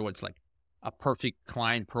 In other words, like a perfect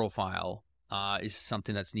client profile is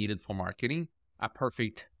something that's needed for marketing. A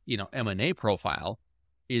perfect, M&A profile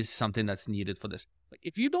is something that's needed for this. Like,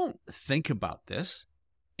 if you don't think about this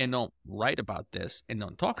and don't write about this and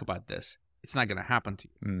don't talk about this, it's not going to happen to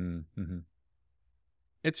you. Mm-hmm.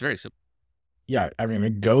 It's very simple. Yeah, I mean,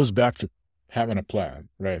 it goes back to having a plan,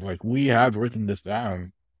 right? Like, we had written this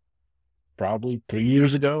down probably 3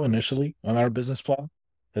 years ago initially on our business plan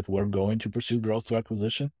that we're going to pursue growth through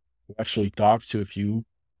acquisition. We actually talked to a few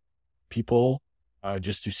people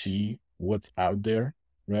just to see what's out there,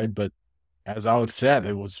 right? But as Alex said,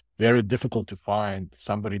 it was very difficult to find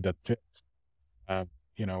somebody that fits, that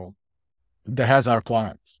has our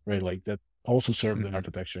clients, right? Like, that also serve the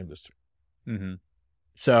architecture industry. Mm-hmm.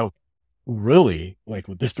 So really, like,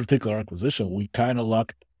 with this particular acquisition, we kind of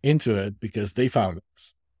lucked into it because they found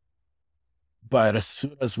us. But as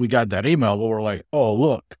soon as we got that email, we were like, oh,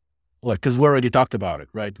 look, because we already talked about it,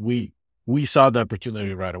 right? We saw the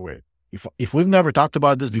opportunity right away. If we've never talked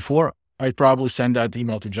about this before, I'd probably send that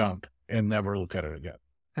email to junk and never look at it again.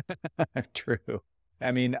 True.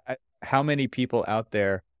 I mean, how many people out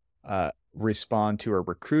there respond to a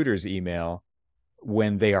recruiter's email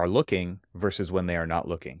when they are looking versus when they are not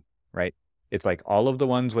looking, right? It's like all of the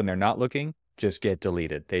ones when they're not looking just get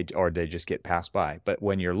deleted. They just get passed by. But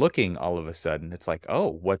when you're looking, all of a sudden, it's like, oh,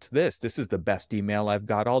 what's this? This is the best email I've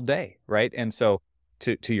got all day, right? And so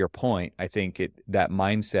to your point, I think that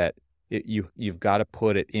mindset, you've got to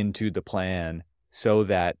put it into the plan so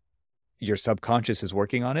that your subconscious is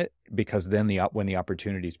working on it, because then when the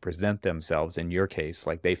opportunities present themselves, in your case,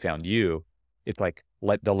 like they found you, it's like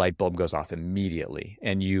the light bulb goes off immediately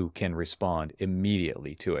and you can respond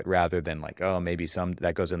immediately to it, rather than like, oh, maybe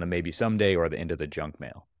that goes in the maybe someday or the end of the junk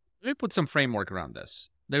mail. Let me put some framework around this.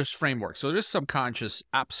 There's framework. So there's subconscious,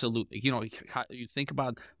 absolutely. You think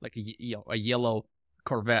about like a yellow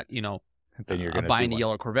Corvette, Then you're going to buying a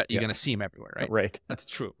yellow Corvette, you're going to see them everywhere, right? Right. That's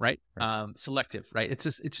true, right? Selective, right?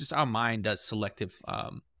 It's just our mind does selective,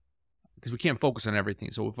 because we can't focus on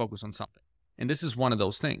everything, so we focus on something. And this is one of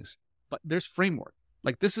those things. But there's framework.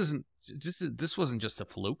 Like, this wasn't just a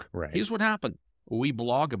fluke. Right. Here's what happened. We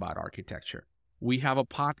blog about architecture. We have a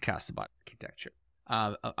podcast about architecture.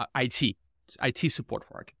 IT support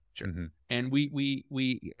for architecture. Mm-hmm. And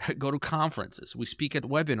we go to conferences. We speak at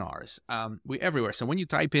webinars. We everywhere. So when you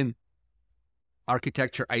type in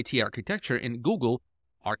architecture, IT architecture in Google,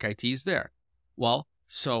 ArchIT is there. Well,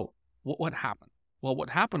 so what happened? Well, what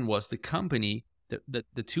happened was the company,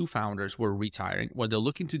 the two founders were retiring, or they're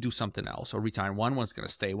looking to do something else or retire. One was going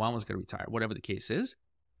to stay, one was going to retire, whatever the case is.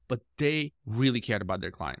 But they really cared about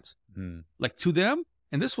their clients. Like, to them,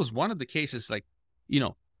 and this was one of the cases, like,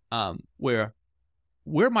 where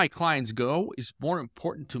my clients go is more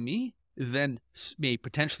important to me than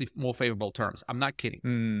potentially more favorable terms. I'm not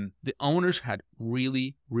kidding. The owners had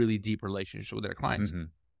really, really deep relationships with their clients. Mm-hmm.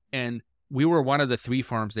 And we were one of the 3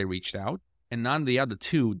 firms they reached out, and none of the other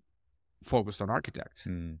 2 focused on architects.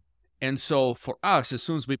 And so for us, as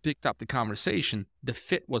soon as we picked up the conversation, the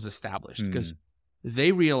fit was established, because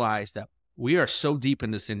they realized that we are so deep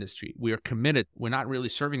in this industry. We are committed. We're not really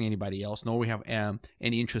serving anybody else, nor we have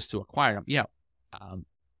any interest to acquire them. Yeah,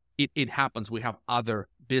 it happens. We have other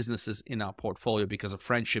businesses in our portfolio because of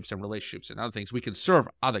friendships and relationships and other things. We can serve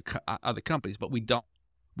other companies, but we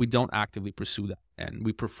don't actively pursue that, and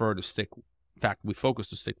we prefer to stick. In fact, we focus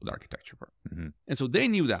to stick with architecture firm. Mm-hmm. And so they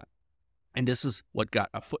knew that, and this is what got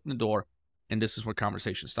a foot in the door, and this is where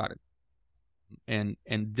conversation started. And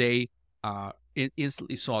they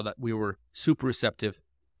instantly saw that we were super receptive,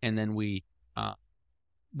 and then we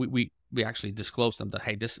actually disclosed them that,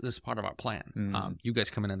 hey, this is part of our plan. You guys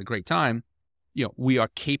come in at a great time. We are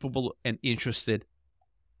capable and interested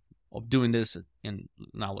of doing this, and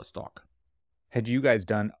now let's talk. Had you guys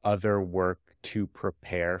done other work to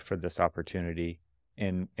prepare for this opportunity?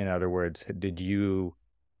 In other words, did you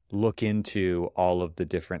look into all of the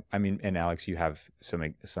different, and Alex, you have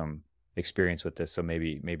some experience with this, so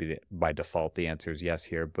maybe by default the answer is yes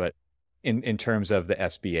here, but in terms of the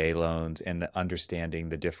SBA loans and the understanding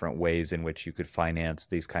the different ways in which you could finance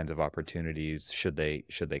these kinds of opportunities should they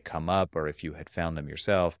come up, or if you had found them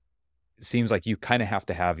yourself. It seems like you kind of have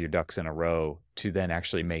to have your ducks in a row to then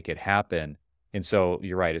actually make it happen. And so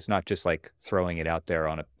you're right, it's not just like throwing it out there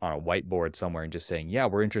on a whiteboard somewhere and just saying, yeah,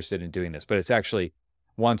 we're interested in doing this, but it's actually,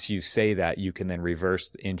 once you say that, you can then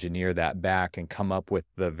reverse engineer that back and come up with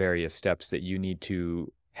the various steps that you need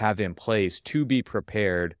to have in place to be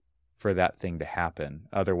prepared for that thing to happen.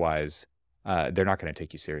 Otherwise, they're not going to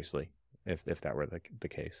take you seriously if that were the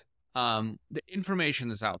case. The information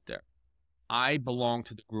is out there. I belong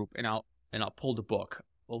to the group, and I'll pull the book.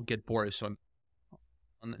 We'll get Boris on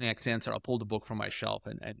the next answer. I'll pull the book from my shelf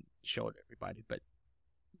and show it to everybody. But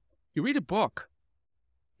you read a book,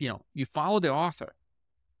 you follow the author,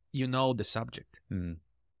 you know the subject. Mm.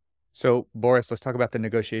 So, Boris, let's talk about the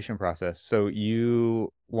negotiation process. So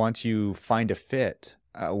once you find a fit,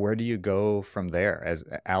 where do you go from there? As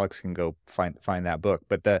Alex can go find that book.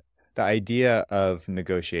 But the idea of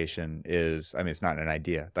negotiation is, it's not an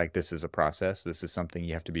idea. Like, this is a process. This is something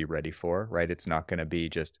you have to be ready for, right? It's not going to be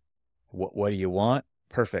just, what do you want?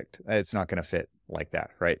 Perfect. It's not going to fit like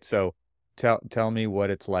that, right? So tell me what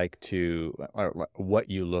it's like or what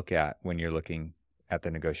you look at when you're looking at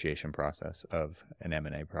the negotiation process of an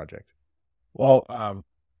M&A project. Well,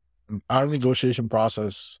 our negotiation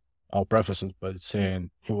process, I'll preface it by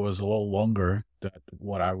saying it was a little longer than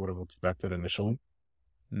what I would have expected initially.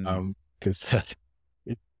 Because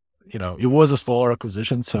it was a smaller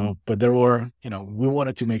acquisition. So, but there were, we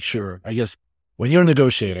wanted to make sure, I guess, when you're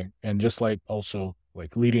negotiating, and just like also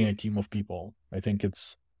like leading a team of people, I think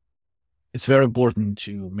it's very important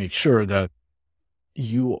to make sure that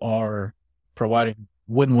you are providing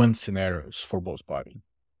win-win scenarios for both parties.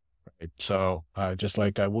 Right? So, just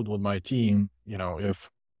like I would with my team, if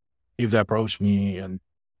they approach me and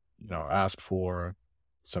ask for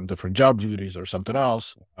some different job duties or something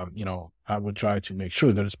else, I would try to make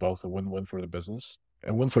sure that it's both a win-win for the business,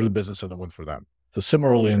 a win for the business and a win for them. So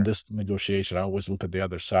similarly, in this negotiation, I always look at the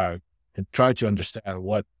other side and try to understand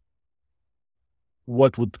what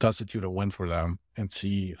would constitute a win for them and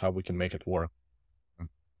see how we can make it work.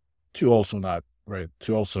 To also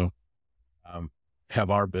have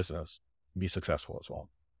our business be successful as well.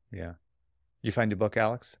 Yeah. You find your book,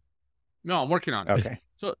 Alex? No, I'm working on it. Okay.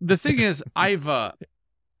 So the thing is, I've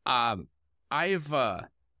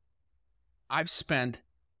spent,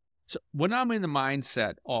 so when I'm in the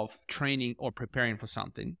mindset of training or preparing for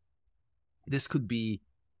something, this could be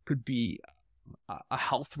a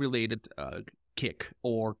health related kick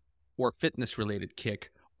or fitness related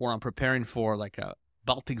kick, or I'm preparing for like a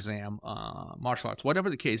belt exam, martial arts, whatever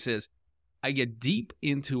the case is. I get deep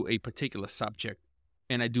into a particular subject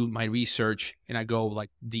and I do my research and I go like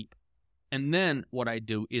deep. And then what I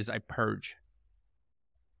do is I purge.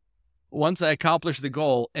 Once I accomplish the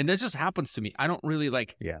goal, and that just happens to me, I don't really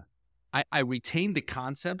I retain the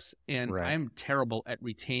concepts, and right. I'm terrible at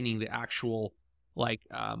retaining the actual, I'm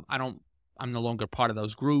no longer part of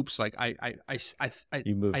those groups. Like I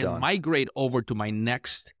migrate over to my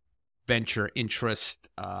next venture interest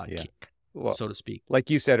kick. Well, so to speak. Like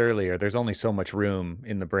you said earlier, there's only so much room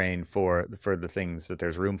in the brain for the things that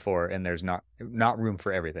there's room for, and there's not room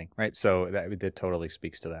for everything, right? So that totally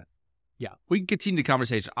speaks to that. Yeah, we can continue the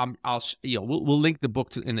conversation. We'll link the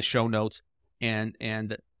book in the show notes, and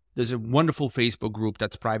there's a wonderful Facebook group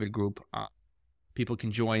that's a private group. People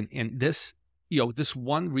can join, and this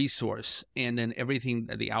one resource, and then everything,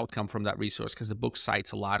 the outcome from that resource, because the book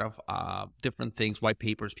cites a lot of different things, white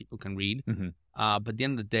papers people can read. Mm-hmm. But at the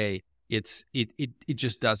end of the day, it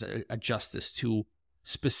just does a justice to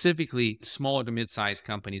specifically smaller to mid-sized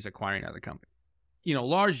companies acquiring other companies.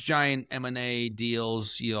 Large giant M&A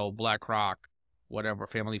deals, BlackRock, whatever,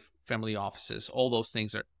 family offices, all those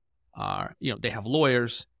things are they have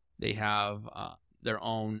lawyers, they have their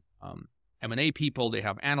own M&A people, they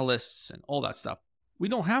have analysts and all that stuff. We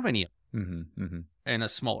don't have any in a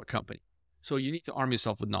smaller company. So you need to arm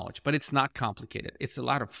yourself with knowledge, but it's not complicated. It's a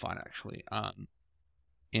lot of fun, actually.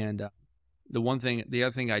 The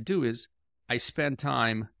other thing I do is I spend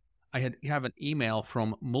time. I have an email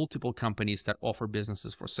from multiple companies that offer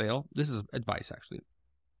businesses for sale. This is advice, actually.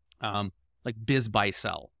 Like biz, buy,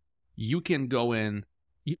 sell. You can go in.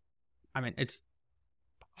 It's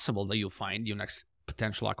possible that you'll find your next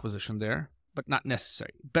potential acquisition there, but not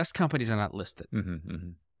necessary. Best companies are not listed.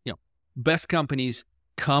 Best companies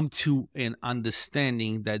come to an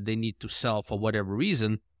understanding that they need to sell for whatever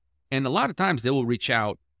reason, and a lot of times they will reach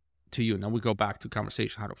out to you. Now we go back to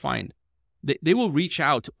conversation how to find. They will reach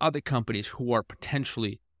out to other companies who are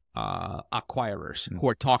potentially acquirers who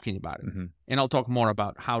are talking about it. And I'll talk more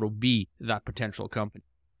about how to be that potential company.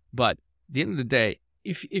 But at the end of the day,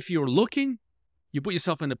 if you're looking, you put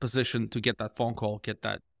yourself in a position to get that phone call, get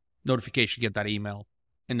that notification, get that email,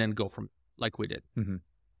 and then go from like we did.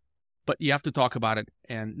 But you have to talk about it.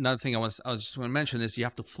 And another thing I just want to mention is you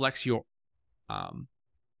have to flex your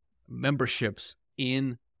memberships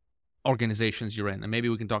in organizations you're in. And maybe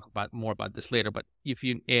we can talk about more about this later. But if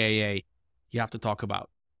you're in AAA, you have to talk about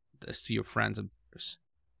this to your friends and peers.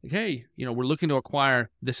 Like, hey, we're looking to acquire.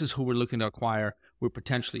 This is who we're looking to acquire. We're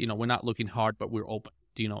potentially, we're not looking hard, but we're open.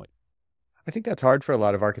 Do you know it? I think that's hard for a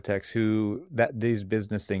lot of architects these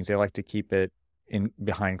business things, they like to keep it in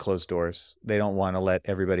behind closed doors. They don't want to let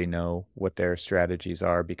everybody know what their strategies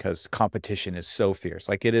are because competition is so fierce.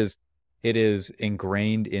 Like it is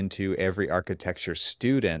ingrained into every architecture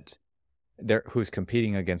student who's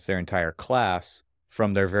competing against their entire class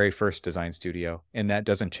from their very first design studio. And that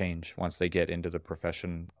doesn't change once they get into the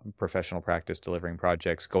professional practice, delivering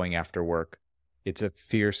projects, going after work. It's a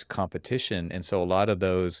fierce competition. And so a lot of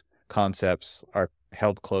those concepts are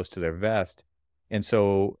held close to their vest. And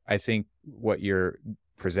so I think what you're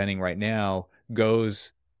presenting right now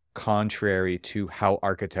goes contrary to how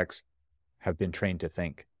architects have been trained to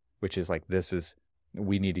think, which is like,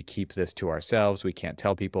 we need to keep this to ourselves. We can't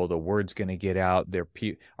tell people. The word's going to get out.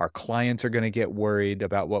 Our clients are going to get worried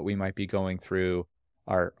about what we might be going through.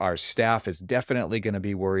 Our staff is definitely going to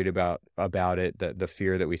be worried about it, the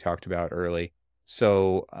fear that we talked about early.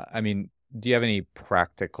 So, I mean, do you have any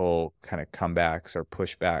practical kind of comebacks or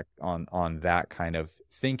pushback on that kind of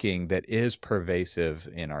thinking that is pervasive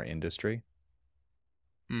in our industry?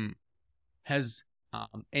 Has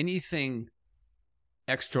anything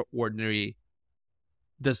extraordinary,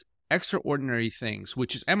 does extraordinary things,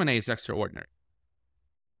 which is M&A is extraordinary,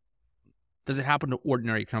 does it happen to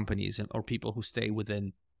ordinary companies or people who stay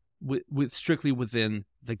strictly within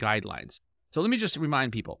the guidelines? So let me just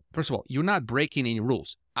remind people, first of all, you're not breaking any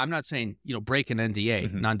rules. I'm not saying, break an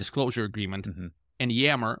NDA, non-disclosure agreement, and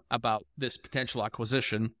yammer about this potential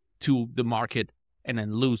acquisition to the market and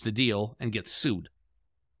then lose the deal and get sued.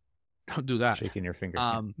 Don't do that. Shaking your finger.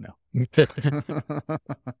 No.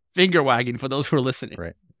 Finger wagging for those who are listening.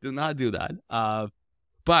 Right. Do not do that.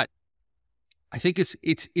 But I think it's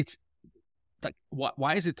like,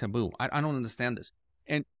 why is it taboo? I don't understand this.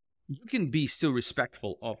 And you can be still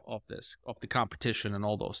respectful of the competition and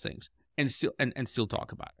all those things, and still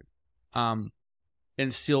talk about it,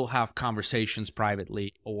 and still have conversations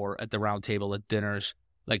privately or at the round table at dinners.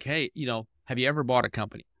 Like, hey, have you ever bought a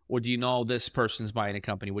company, or do you know this person's buying a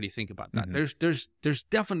company? What do you think about that? There's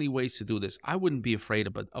definitely ways to do this. I wouldn't be afraid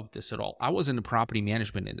of this at all. I was in the property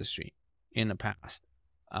management industry in the past.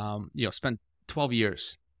 Spent 12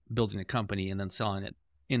 years building a company and then selling it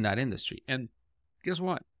in that industry, and guess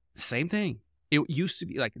what? Same thing. It used to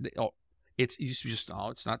be like, it used to be just,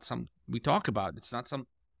 it's not some we talk about. It's not some,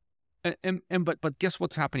 but guess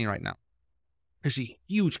what's happening right now? There's a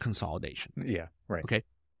huge consolidation. Yeah, right. Okay,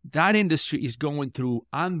 that industry is going through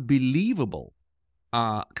unbelievable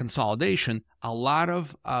consolidation. A lot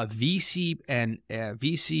of VC and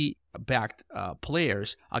VC-backed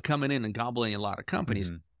players are coming in and gobbling a lot of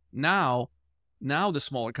companies. Now the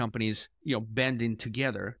smaller companies, banding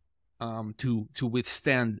together to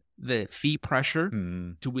withstand the fee pressure,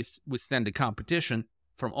 to withstand the competition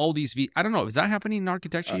from all these I don't know, is that happening in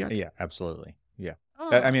architecture yet? Yeah, absolutely. Yeah.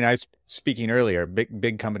 Oh. I mean, I was speaking earlier,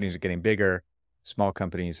 big companies are getting bigger, small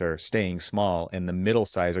companies are staying small, and the middle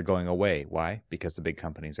size are going away. Why? Because the big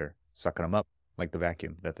companies are sucking them up like the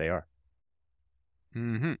vacuum that they are.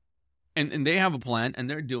 And they have a plan and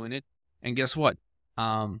they're doing it. And guess what?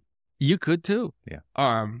 You could too. Yeah.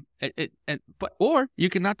 Or you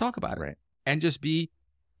can not talk about it, right? And just be,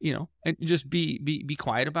 and just be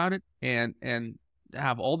quiet about it, and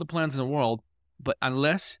have all the plans in the world. But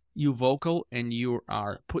unless you vocal and you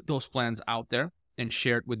are put those plans out there and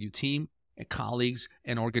share it with your team and colleagues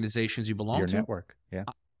and organizations you belong to, your network. Yeah.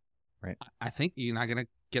 Right. I think you're not going to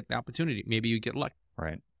get the opportunity. Maybe you get lucky.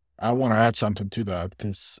 Right. I want to add something to that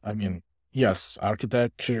because, I mean, yes,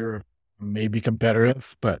 architecture may be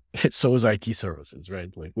competitive, but so is IT services,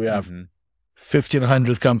 right? Like we have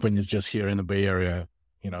 1,500 companies just here in the Bay Area,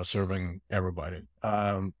 serving everybody.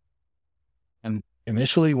 And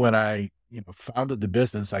initially when I, founded the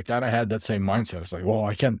business, I kind of had that same mindset. It's like, well,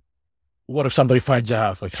 what if somebody finds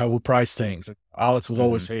out? Like how we price things? Like, Alex was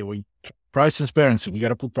always say, we price transparency. We got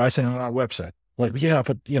to put pricing on our website. Like, yeah,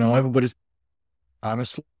 but everybody's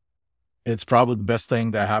honestly, it's probably the best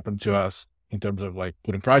thing that happened to us in terms of like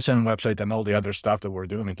putting pricing on the website and all the other stuff that we're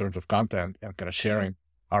doing in terms of content and kind of sharing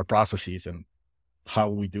our processes and how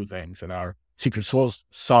we do things and our secret sauce,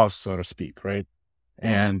 so to speak, right?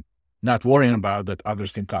 And not worrying about that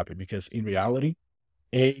others can copy, because in reality,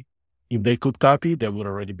 A, if they could copy, they would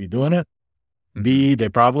already be doing it. B, they're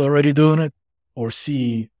probably already doing it. Or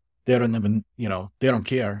C, they don't even, they don't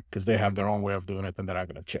care because they have their own way of doing it and they're not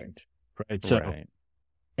going to change. Right. So, Right.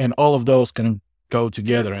 and all of those can go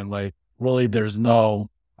together, and like, really, there's no,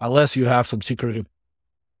 unless you have some secretive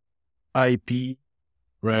IP,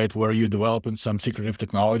 right, where you're developing some secretive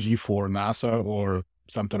technology for NASA or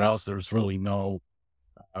something else, there's really no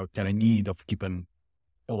kind of need of keeping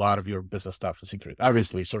a lot of your business stuff a secret.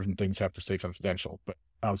 Obviously, certain things have to stay confidential, but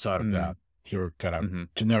outside of that, your kind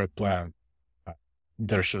of generic plan,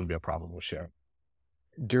 there shouldn't be a problem with sharing.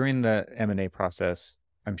 During the M&A process,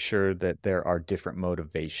 I'm sure that there are different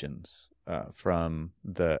motivations from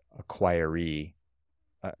the acquiree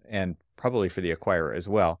and probably for the acquirer as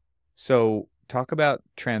well. So talk about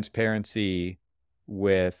transparency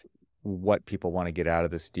with what people want to get out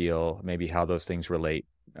of this deal, maybe how those things relate.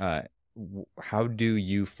 How do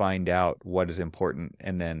you find out what is important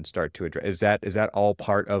and then start to address? Is that all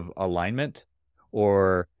part of alignment,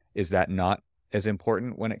 or is that not as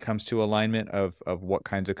important when it comes to alignment of what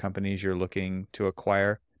kinds of companies you're looking to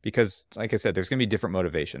acquire? Because like I said, there's going to be different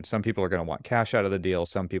motivations. Some people are going to want cash out of the deal.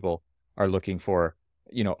 Some people are looking for,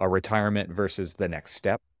 a retirement versus the next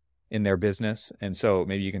step in their business. And so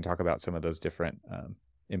maybe you can talk about some of those different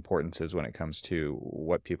importances when it comes to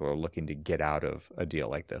what people are looking to get out of a deal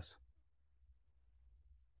like this.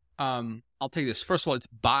 I'll take this. First of all, it's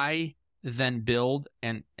buy, then build.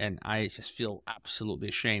 And I just feel absolutely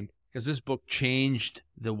ashamed because this book changed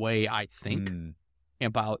the way I think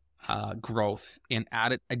about growth and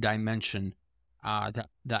added a dimension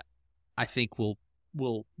that I think will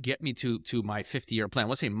get me to my 50-year plan.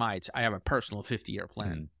 Let's say I have a personal 50-year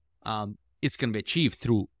plan. It's going to be achieved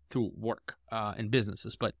through work and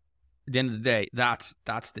businesses. But at the end of the day, that's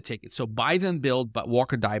the ticket. So buy, then build, but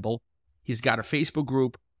Walker Deibel, he's got a Facebook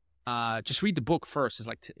group. Just read the book first.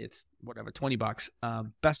 It's whatever, $20.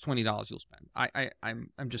 Best $20 you'll spend.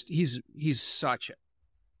 I'm just, he's such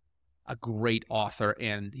a great author,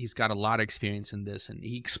 and he's got a lot of experience in this, and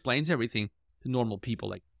he explains everything to normal people.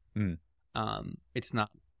 Like, it's not,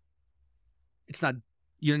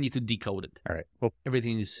 you don't need to decode it. All right. Well,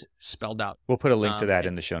 everything is spelled out. We'll put a link to that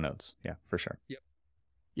in the show notes. Yeah, for sure.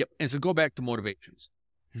 Yep. And so go back to motivations.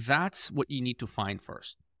 That's what you need to find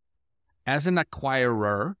first. As an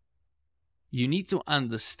acquirer, you need to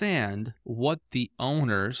understand what the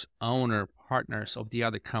owner partners of the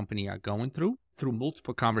other company are going through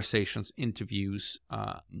multiple conversations, interviews,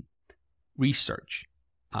 research.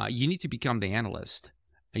 You need to become the analyst.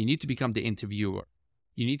 You need to become the interviewer.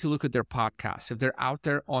 You need to look at their podcasts. If they're out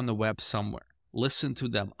there on the web somewhere, listen to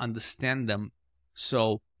them, understand them.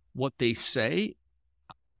 So what they say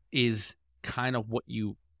is kind of what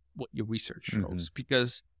your research shows.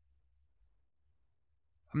 Because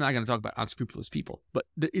I'm not going to talk about unscrupulous people, but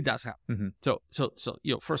it does happen. So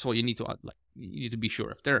first of all, you need to be sure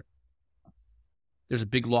if there's a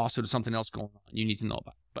big lawsuit or something else going on, you need to know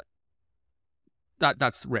about it. But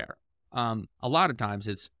that's rare. A lot of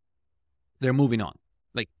times they're moving on.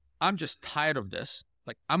 Like, I'm just tired of this.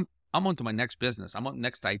 Like, I'm on to my next business. I'm on the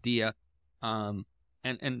next idea. And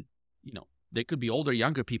they could be older,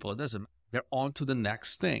 younger people. It doesn't matter. They're on to the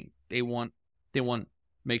next thing. They want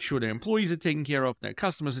make sure their employees are taken care of, their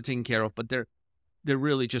customers are taken care of, but they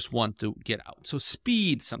really just want to get out. So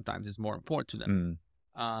speed sometimes is more important to them.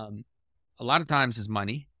 A lot of times is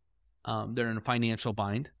money. They're in a financial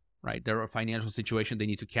bind, right? They're in a financial situation. They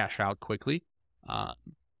need to cash out quickly.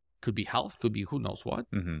 Could be health, could be who knows what.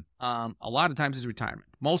 A lot of times is retirement.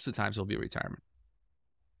 Most of the times it'll be retirement.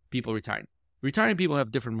 People retiring. Retiring people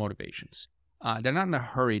have different motivations. They're not in a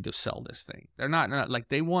hurry to sell this thing. They're not like,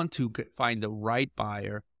 they want to find the right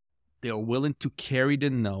buyer. They are willing to carry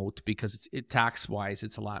the note because tax-wise,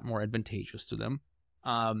 it's a lot more advantageous to them.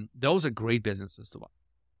 Those are great businesses to buy.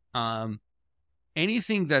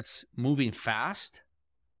 Anything that's moving fast,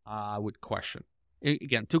 I would question.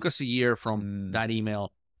 Again, took us a year from that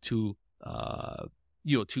email to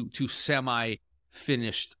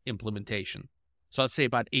semi-finished implementation. So I'd say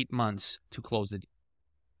about 8 months to close the deal.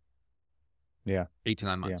 Yeah. 8 to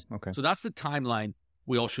 9 months. Yeah, okay. So that's the timeline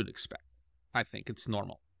we all should expect. I think it's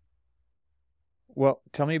normal. Well,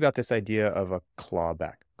 tell me about this idea of a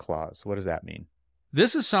clawback clause. What does that mean?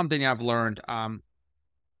 This is something I've learned.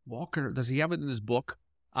 Walker, does he have it in his book?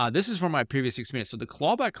 This is from my previous experience. So the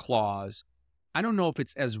clawback clause, I don't know if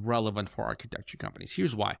it's as relevant for architecture companies.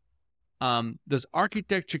 Here's why. Does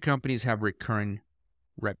architecture companies have recurring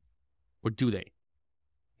revenue, or do they?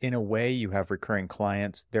 in a way, you have recurring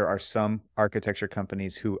clients. There are some architecture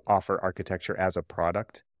companies who offer architecture as a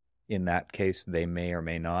product. In that case, they may or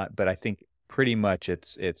may not, but I think pretty much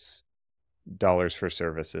it's dollars for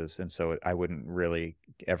services, and so I wouldn't really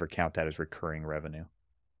ever count that as recurring revenue.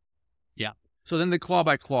 Yeah. So then the clause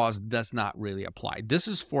by clause does not really apply. This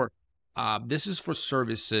is for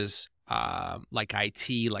services like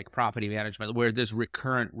IT, like property management, where there's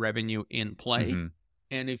recurrent revenue in play. Mm-hmm.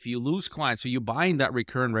 And if you lose clients, so you're buying that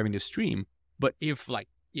recurrent revenue stream, but if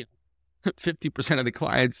 50% of the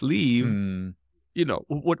clients leave,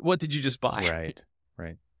 what did you just buy?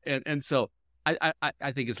 Right. And so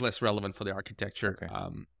I think it's less relevant for the architecture,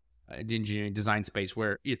 Okay. the engineering design space,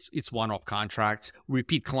 where it's one-off contracts,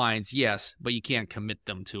 repeat clients, yes, but you can't commit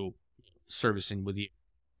them to servicing with you.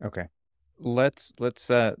 Okay. Let's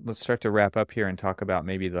start to wrap up here and talk about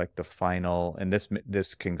maybe like the final, and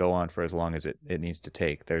this can go on for as long as it needs to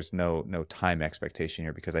take. There's no time expectation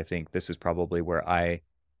here, because I think this is probably where I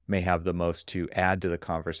may have the most to add to the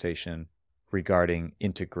conversation regarding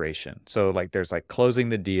integration. So like there's like closing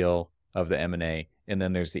the deal of the M&A, and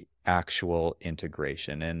then there's the actual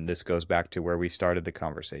integration. And this goes back to where we started the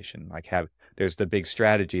conversation. Like there's the big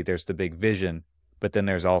strategy, there's the big vision, but then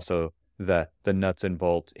there's also the nuts and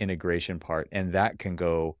bolts integration part, and that can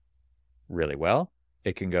go really well.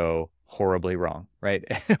 It can go horribly wrong, right?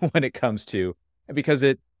 When it comes to, because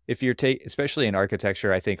if you're especially in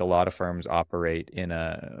architecture, I think a lot of firms operate in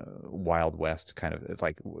a Wild West kind of, it's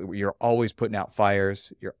like you're always putting out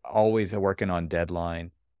fires, you're always working on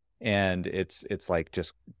deadline, and it's like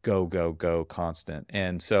just go constant.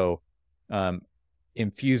 And so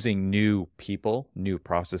infusing new people, new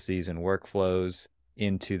processes and workflows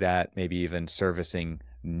into that, maybe even servicing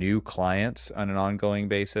new clients on an ongoing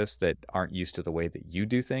basis that aren't used to the way that you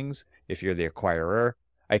do things. If you're the acquirer,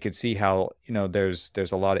 I could see how, there's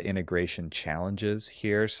a lot of integration challenges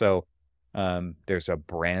here. So there's a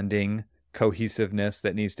branding cohesiveness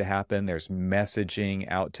that needs to happen. There's messaging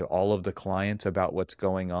out to all of the clients about what's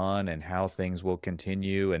going on and how things will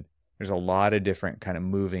continue. And there's a lot of different kind of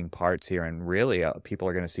moving parts here. And really, people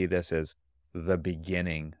are going to see this as the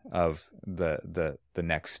beginning of the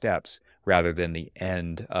next steps rather than the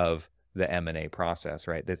end of the M&A process,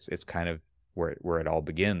 right? It's kind of where it all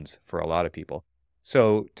begins for a lot of people.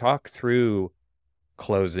 So talk through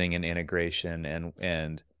closing and integration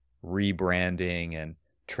and rebranding and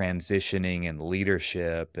transitioning and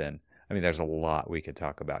leadership. And I mean, there's a lot we could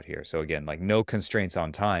talk about here. So again, like no constraints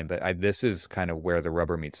on time, but this is kind of where the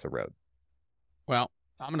rubber meets the road. Well,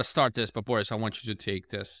 I'm going to start this, but Boris, I want you to take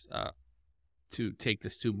this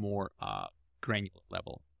to more granular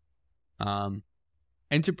level.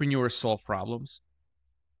 Entrepreneurs solve problems,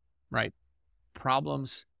 right?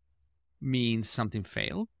 Problems means something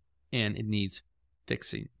failed, and it needs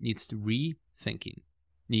fixing, needs rethinking,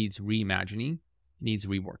 needs reimagining, needs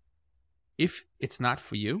rework. If it's not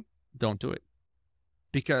for you, don't do it.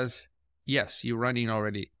 Because yes, you're running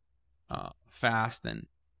already fast and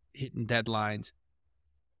hitting deadlines.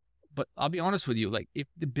 But I'll be honest with you, like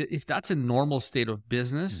if that's a normal state of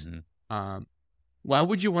business, why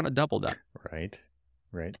would you want to double that? Right.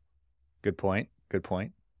 Good point.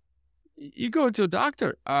 You go to a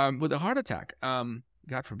doctor with a heart attack,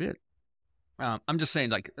 God forbid. I'm just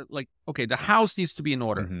saying, like okay, the house needs to be in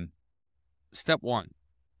order. Mm-hmm. Step one,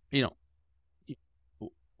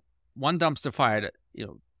 one dumpster fire,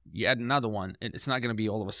 you add another one, it's not going to be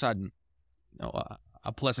all of a sudden,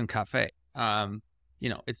 a pleasant cafe.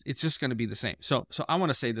 It's just going to be the same. So I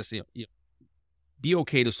want to say this, be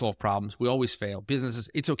okay to solve problems. We always fail. Businesses,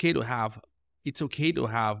 it's okay to have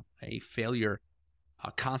a failure,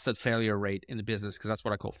 a constant failure rate in the business, because that's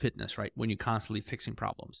what I call fitness, right? When you're constantly fixing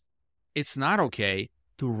problems. It's not okay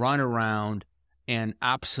to run around and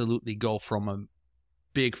absolutely go from a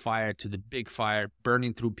big fire to the big fire,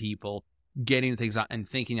 burning through people, getting things out and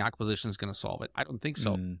thinking acquisition is going to solve it. I don't think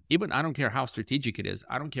so. Even I don't care how strategic it is.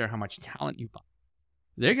 I don't care how much talent you buy.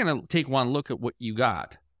 They're going to take one look at what you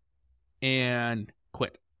got and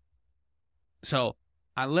quit. So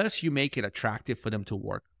unless you make it attractive for them to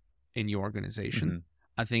work in your organization,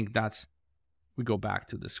 I think we go back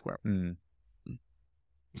to the square.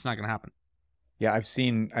 It's not going to happen. Yeah, I've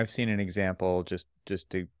seen an example just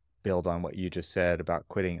to build on what you just said about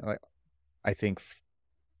quitting. Like, I think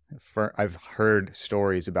I've heard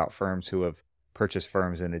stories about firms who have purchased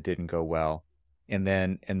firms and it didn't go well, and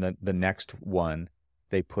then in the next one,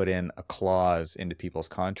 they put in a clause into people's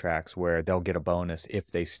contracts where they'll get a bonus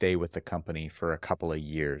if they stay with the company for a couple of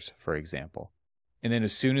years, for example. And then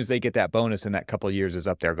as soon as they get that bonus and that couple of years is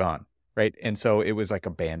up, they're gone, right? And so it was like a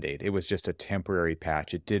Band-Aid. It was just a temporary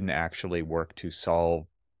patch. It didn't actually work to solve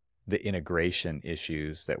the integration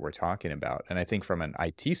issues that we're talking about. And I think from an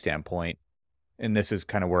IT standpoint, and this is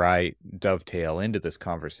kind of where I dovetail into this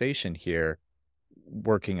conversation here,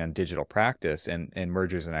 working on digital practice and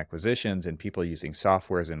mergers and acquisitions and people using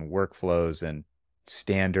softwares and workflows and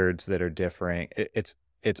standards that are different.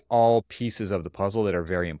 It's all pieces of the puzzle that are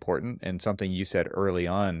very important. And something you said early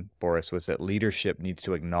on, Boris, was that leadership needs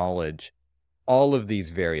to acknowledge all of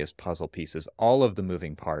these various puzzle pieces, all of the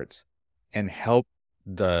moving parts, and help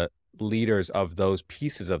the leaders of those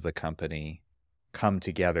pieces of the company come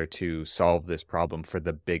together to solve this problem for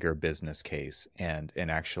the bigger business case and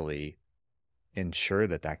actually ensure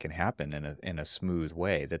that that can happen in a smooth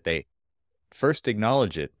way, that they first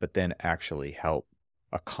acknowledge it, but then actually help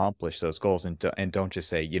accomplish those goals, and don't just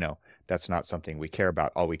say, that's not something we care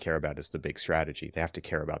about. All we care about is the big strategy. They have to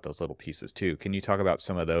care about those little pieces too. Can you talk about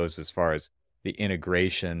some of those as far as the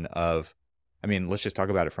integration of, let's just talk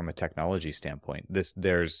about it from a technology standpoint.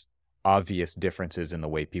 There's obvious differences in the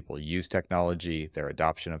way people use technology, their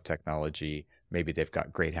adoption of technology. Maybe they've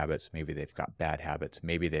got great habits. Maybe they've got bad habits.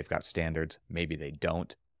 Maybe they've got standards. Maybe they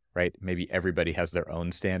don't, right? Maybe everybody has their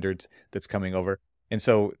own standards that's coming over. And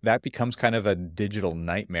so that becomes kind of a digital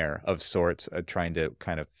nightmare of sorts, trying to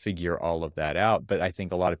kind of figure all of that out. But I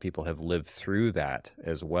think a lot of people have lived through that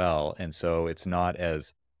as well. And so it's not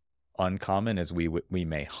as uncommon as we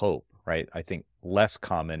may hope, right? I think less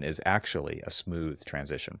common is actually a smooth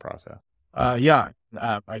transition process. I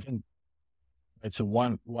think it's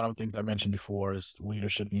one of the things I mentioned before is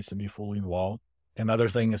leadership needs to be fully involved. Another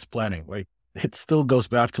thing is planning. Like, it still goes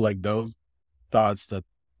back to like those thoughts that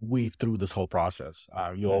weave through this whole process.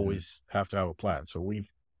 You always have to have a plan. So when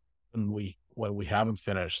we haven't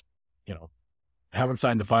finished, haven't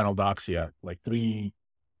signed the final docs yet,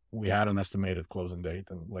 we had an estimated closing date,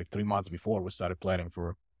 and like 3 months before we started planning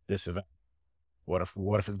for this event. What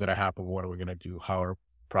if it's going to happen? What are we going to do? How our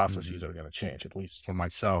processes are going to change? At least for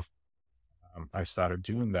myself, I started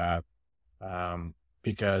doing that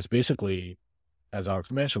because basically, as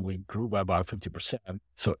Alex mentioned, we grew by about 50%.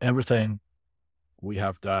 So everything we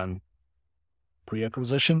have done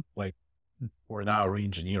pre-acquisition, like we're now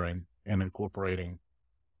re-engineering and incorporating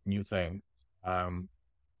new things,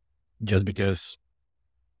 just because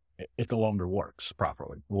it no longer works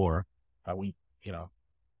properly, or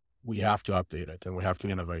we have to update it and we have to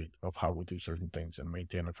innovate of how we do certain things and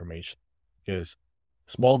maintain information, because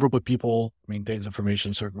small group of people maintains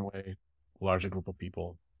information a certain way, larger group of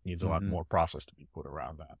people needs a lot more process to be put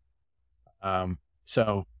around that.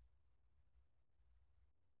 So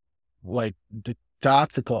like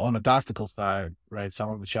on the tactical side, right, some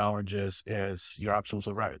of the challenges is, you're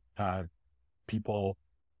absolutely right. People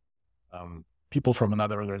from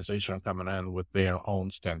another organization are coming in with their own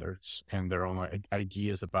standards and their own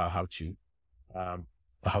ideas about how to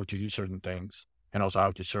do certain things, and also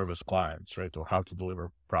how to service clients, right, or how to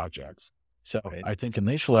deliver projects. So right. I think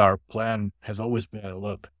initially our plan has always been,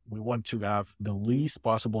 look, we want to have the least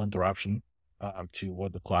possible interruption to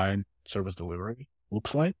what the client service delivery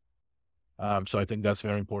looks like. So I think that's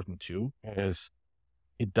very important too, is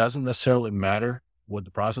it doesn't necessarily matter what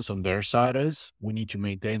the process on their side is. We need to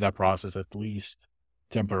maintain that process at least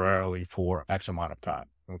temporarily for X amount of time.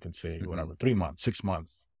 We can say whatever, 3 months, 6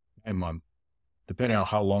 months, 9 months, depending on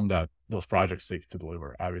how long those projects take to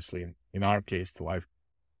deliver. Obviously, in our case,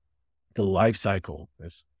 the life cycle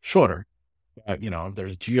is shorter. If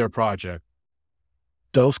there's a 2-year project,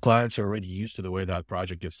 those clients are already used to the way that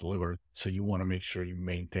project gets delivered. So you want to make sure you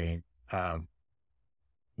maintain that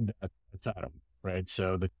side of it, right?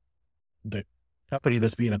 So the company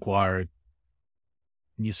that's being acquired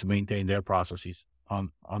needs to maintain their processes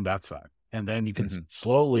on that side. And then you can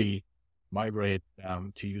slowly migrate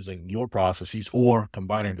to using your processes or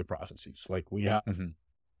combining the processes. Like we have,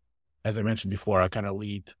 as I mentioned before, I kind of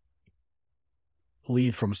lead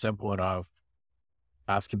from a standpoint of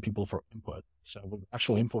asking people for input. So we've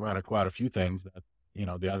actually implemented quite a few things that,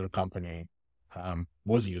 the other company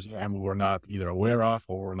was using and we were not either aware of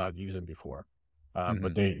or were not using before.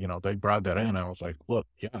 But they brought that in, and I was like, look,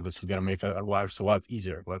 this is going to make our lives a lot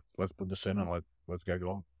easier. Let's put this in and let's get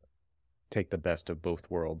going. Take the best of both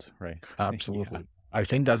worlds, right? Absolutely. Yeah. I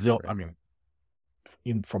think that's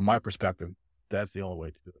from my perspective, that's the only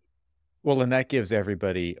way to do it. Well, and that gives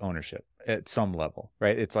everybody ownership at some level,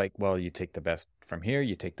 right? It's like, well, you take the best from here,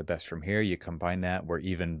 you take the best from here, you combine that, we're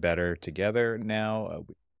even better together now.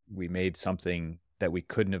 We made something that we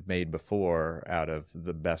couldn't have made before out of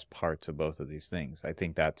the best parts of both of these things. I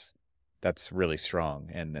think that's really strong,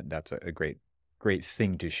 and that's a great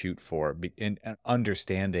thing to shoot for, and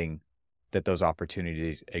understanding that those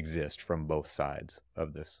opportunities exist from both sides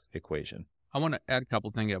of this equation. I want to add a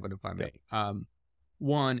couple things of it, if I may.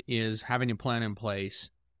 One is having a plan in place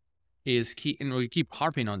is key, and we keep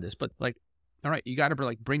harping on this, but like, all right, you got to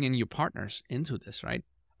like bring in your partners into this, right?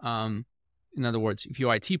 In other words, if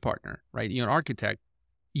you're IT partner, right, you're an architect,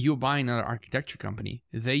 you're buying another architecture company,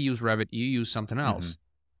 they use Revit, you use something else.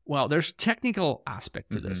 Well, there's technical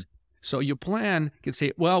aspect to this. So your plan can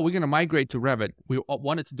say, well, we're going to migrate to Revit. We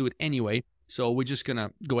wanted to do it anyway, so we're just going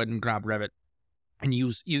to go ahead and grab Revit and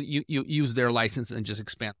use their license and just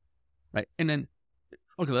expand, right? And then,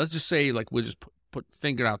 okay, let's just say like we'll just put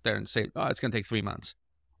finger out there and say, oh, it's going to take 3 months.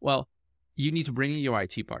 Well, you need to bring in your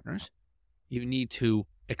IT partners. You need to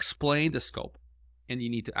explain the scope, and you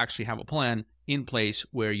need to actually have a plan in place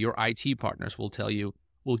where your IT partners will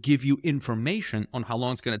give you information on how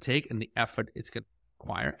long it's going to take and the effort it's going to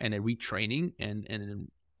require, and a retraining and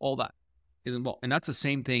all that is involved. And that's the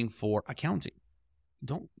same thing for accounting.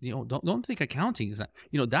 Don't think accounting is that,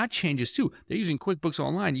 that changes too. They're using QuickBooks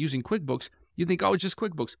Online, using QuickBooks. You think, oh, it's just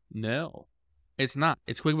QuickBooks. No, it's not.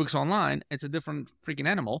 It's QuickBooks Online. It's a different freaking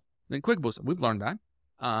animal than QuickBooks. We've learned that.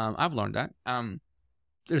 I've learned that.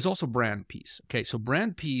 There's also brand piece. Okay, so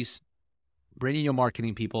brand piece, bringing your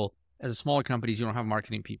marketing people. As a smaller companies, you don't have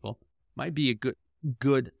marketing people. Might be a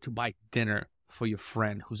good to buy dinner for your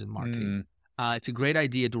friend who's in marketing. It's a great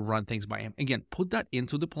idea to run things by him. Again, put that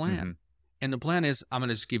into the plan. And the plan is, I'm going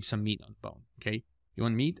to just give some meat on the bone. Okay, you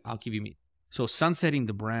want meat? I'll give you meat. So sunsetting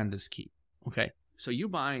the brand is key. Okay, so you're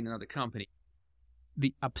buying another company.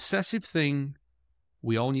 The obsessive thing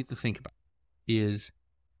we all need to think about is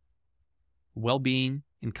well-being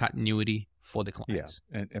and continuity for the clients.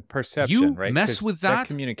 Yeah, and perception, right? Mess with that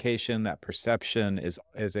communication, that perception is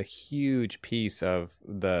a huge piece of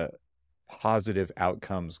the positive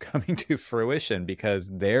outcomes coming to fruition, because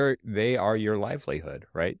they are your livelihood,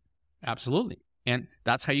 right? Absolutely. And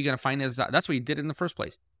that's how you're going to finance that. That's what you did in the first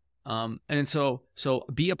place. And so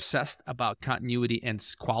be obsessed about continuity and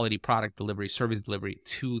quality product delivery, service delivery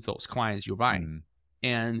to those clients you're buying.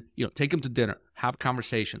 And, take them to dinner, have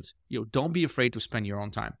conversations. Don't be afraid to spend your own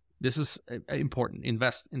time. This is important.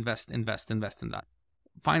 Invest in that.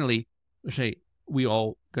 Finally, we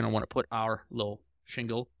all going to want to put our little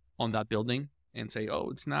shingle on that building and say, oh,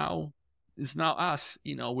 it's now us.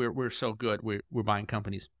 We're so good. We're buying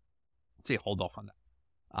companies. I'd say hold off on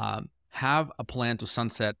that. Have a plan to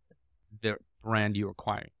sunset the brand you're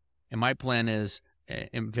acquiring. And my plan is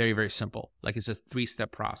very, very simple. Like, it's a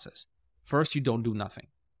 3-step process. First, you don't do nothing.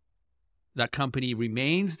 That company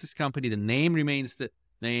remains this company. The name remains the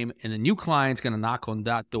name, and a new client's going to knock on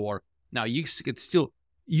that door. Now, you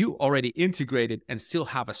already integrated and still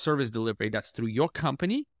have a service delivery that's through your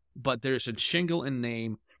company, but there's a shingle and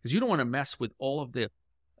name, because you don't want to mess with all of the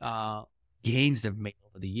gains they've made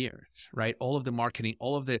over the years, right? All of the marketing,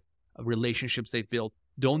 all of the relationships they've built.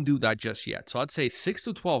 Don't do that just yet. So I'd say 6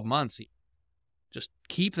 to 12 months. Just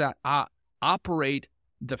keep that, operate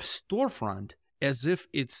the storefront as if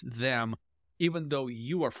it's them, even though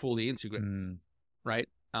you are fully integrated, right?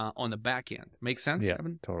 On the back end. Make sense, Yeah,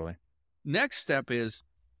 Evan? totally. Next step is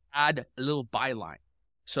add a little byline.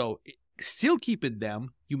 So still keep it them.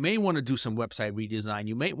 You may want to do some website redesign.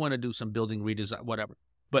 You may want to do some building redesign, whatever.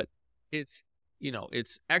 But it's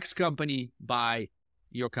X company by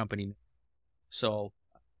your company. So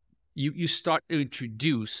you start to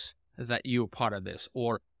introduce that you're part of this,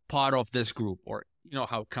 or part of this group, or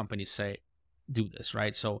how companies say do this,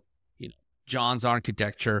 right? So John's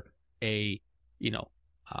Architecture, a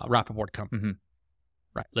Rapoport company,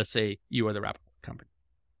 right? Let's say you are the Rapoport company.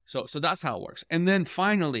 So that's how it works. And then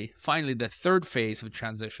finally, the third phase of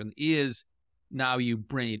transition is now you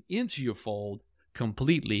bring it into your fold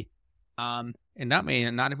completely, and that may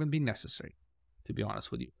not even be necessary, to be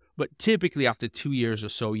honest with you. But typically after 2 years or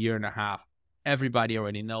so, year and a half, everybody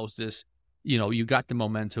already knows this. You got the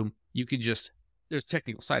momentum. You can there's a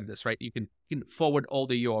technical side of this, right? You can forward all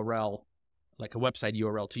the URL, like a website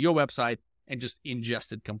URL, to your website and just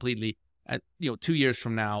ingest it completely. At 2 years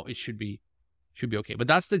from now, it should be okay. But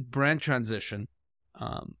that's the brand transition.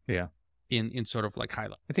 In sort of like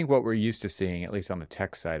highlight. I think what we're used to seeing, at least on the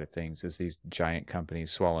tech side of things, is these giant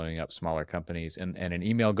companies swallowing up smaller companies, and an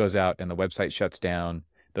email goes out and the website shuts down.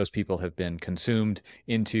 Those people have been consumed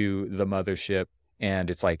into the mothership, and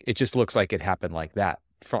it's like, it just looks like it happened like that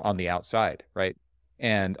on the outside, right?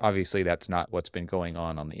 And obviously that's not what's been going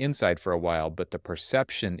on the inside for a while, but the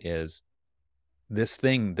perception is this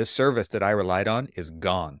service that I relied on is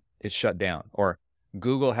gone. It's shut down. Or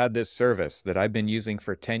Google had this service that I've been using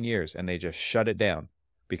for 10 years and they just shut it down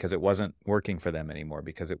because it wasn't working for them anymore,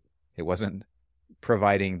 because it wasn't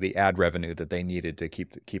providing the ad revenue that they needed to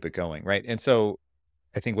keep it going, right? And so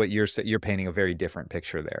I think what you're painting a very different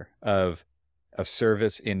picture there of a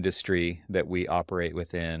service industry that we operate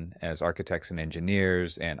within as architects and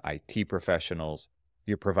engineers and IT professionals.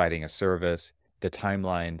 You're providing a service. The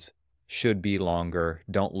timelines should be longer.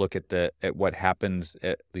 Don't look at what happens,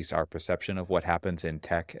 at least our perception of what happens in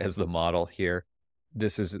tech as the model here.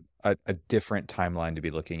 This is a different timeline to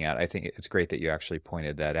be looking at. I think it's great that you actually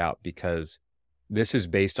pointed that out, because this is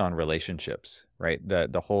based on relationships, right?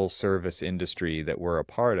 The whole service industry that we're a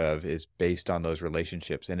part of is based on those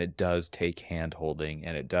relationships, and it does take hand holding,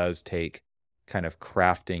 and it does take kind of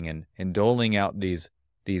crafting and doling out these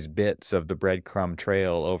bits of the breadcrumb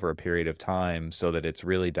trail over a period of time so that it's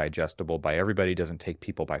really digestible by everybody, doesn't take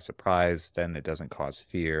people by surprise, then it doesn't cause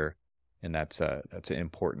fear. And that's an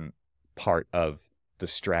important part of the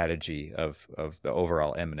strategy of the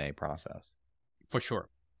overall M&A process. For sure.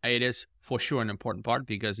 It is for sure an important part,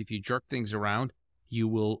 because if you jerk things around, you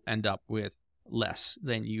will end up with less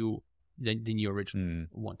than you originally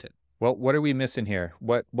wanted. Well, what are we missing here?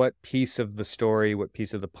 What piece of the story, what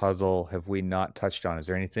piece of the puzzle have we not touched on? Is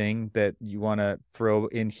there anything that you want to throw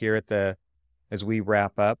in here as we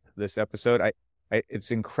wrap up this episode? It's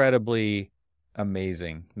incredibly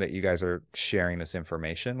amazing that you guys are sharing this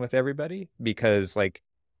information with everybody, because like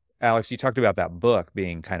Alex, you talked about that book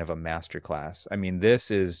being kind of a masterclass. I mean, this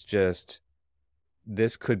could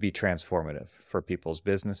be transformative for people's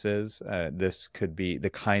businesses. This could be the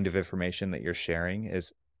kind of information that you're sharing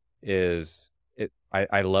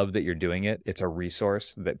I love that you're doing it. It's a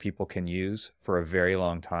resource that people can use for a very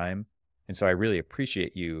long time. And so I really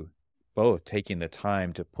appreciate you both taking the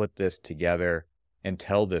time to put this together and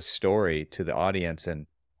tell this story to the audience. And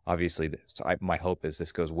obviously, my hope is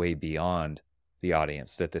this goes way beyond the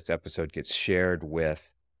audience, that this episode gets shared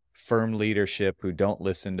with firm leadership who don't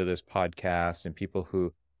listen to this podcast, and people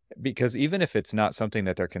who, because even if it's not something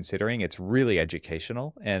that they're considering, it's really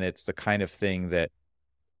educational, and it's the kind of thing that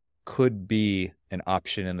could be an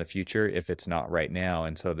option in the future if it's not right now.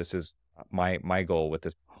 And so this is my goal with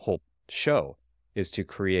this whole show, is to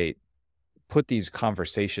put these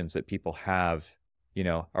conversations that people have,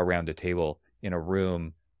 around a table in a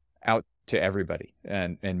room, out to everybody,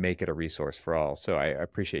 and make it a resource for all. So I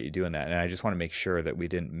appreciate you doing that. And I just want to make sure that we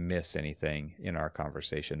didn't miss anything in our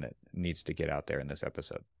conversation that needs to get out there in this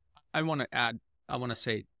episode. I want to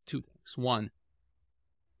say two things.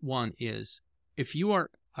 One is, if you are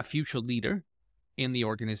a future leader in the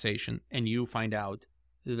organization and you find out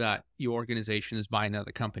that your organization is buying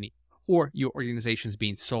another company, or your organization is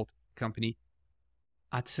being sold to a company,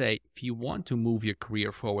 I'd say if you want to move your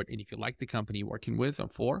career forward, and if you like the company you're working with or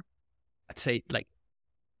for, I'd say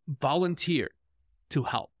volunteer to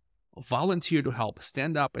help. Volunteer to help.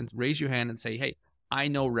 Stand up and raise your hand and say, hey, I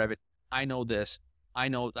know Revit. I know this. I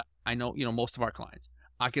know that. I know, most of our clients.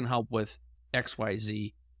 I can help with X, Y,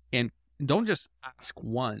 Z. And don't just ask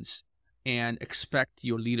once and expect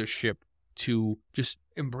your leadership to just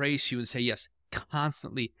embrace you and say yes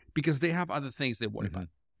constantly, because they have other things they worry about.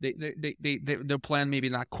 Their plan maybe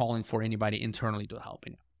not calling for anybody internally to help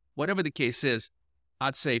you. Whatever the case is,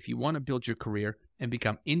 I'd say if you want to build your career and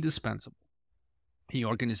become indispensable in your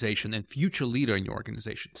organization and future leader in your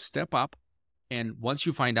organization, step up. And once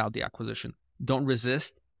you find out the acquisition, don't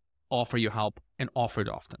resist, offer your help, and offer it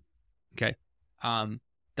often. Okay.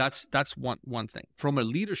 That's one thing. From a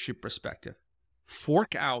leadership perspective,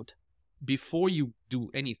 fork out before you do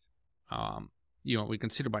anything. We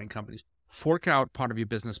consider buying companies. Fork out part of your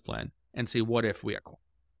business plan and say, what if we acquire?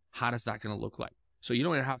 How does that going to look like? So you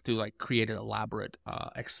don't have to create an elaborate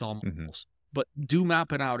Excel models, but do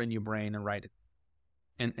map it out in your brain and write it,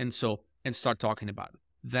 and start talking about it.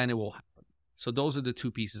 Then it will happen. So those are the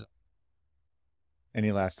two pieces.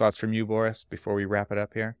 Any last thoughts from you, Boris, before we wrap it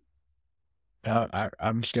up here?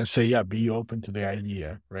 I'm just gonna say, be open to the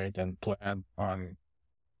idea, right, and plan on,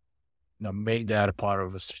 make that a part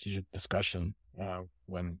of a strategic discussion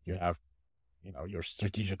when you have, your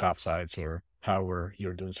strategic offsites, or however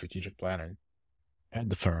you're doing strategic planning at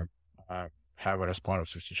the firm. Have it as part of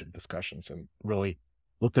strategic discussions, and really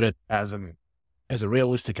look at it as a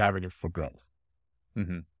realistic avenue for growth.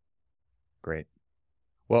 Mm-hmm. Great.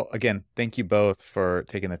 Well, again, thank you both for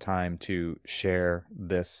taking the time to share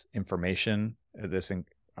this information.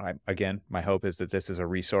 Again, my hope is that this is a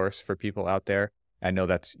resource for people out there. I know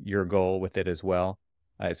that's your goal with it as well.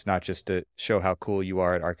 It's not just to show how cool you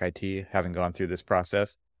are at ArcIT, having gone through this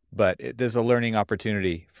process, but there's a learning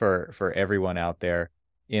opportunity for everyone out there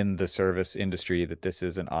in the service industry, that this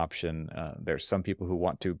is an option. There's some people who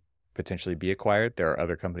want to potentially be acquired. There are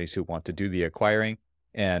other companies who want to do the acquiring.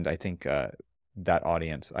 And I think that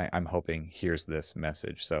audience, I'm hoping, hears this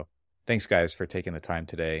message. So thanks, guys, for taking the time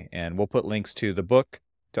today. And we'll put links to the book,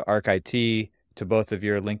 to ArcIT, to both of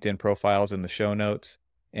your LinkedIn profiles in the show notes,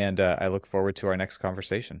 and I look forward to our next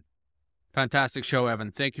conversation. Fantastic show,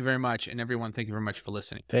 Evan. Thank you very much. And everyone, thank you very much for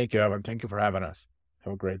listening. Thank you, Evan. Thank you for having us.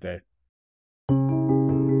 Have a great day.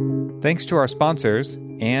 Thanks to our sponsors,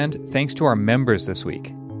 and thanks to our members this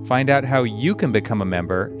week. Find out how you can become a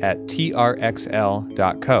member at trxl.co,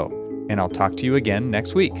 and I'll talk to you again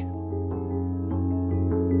next week.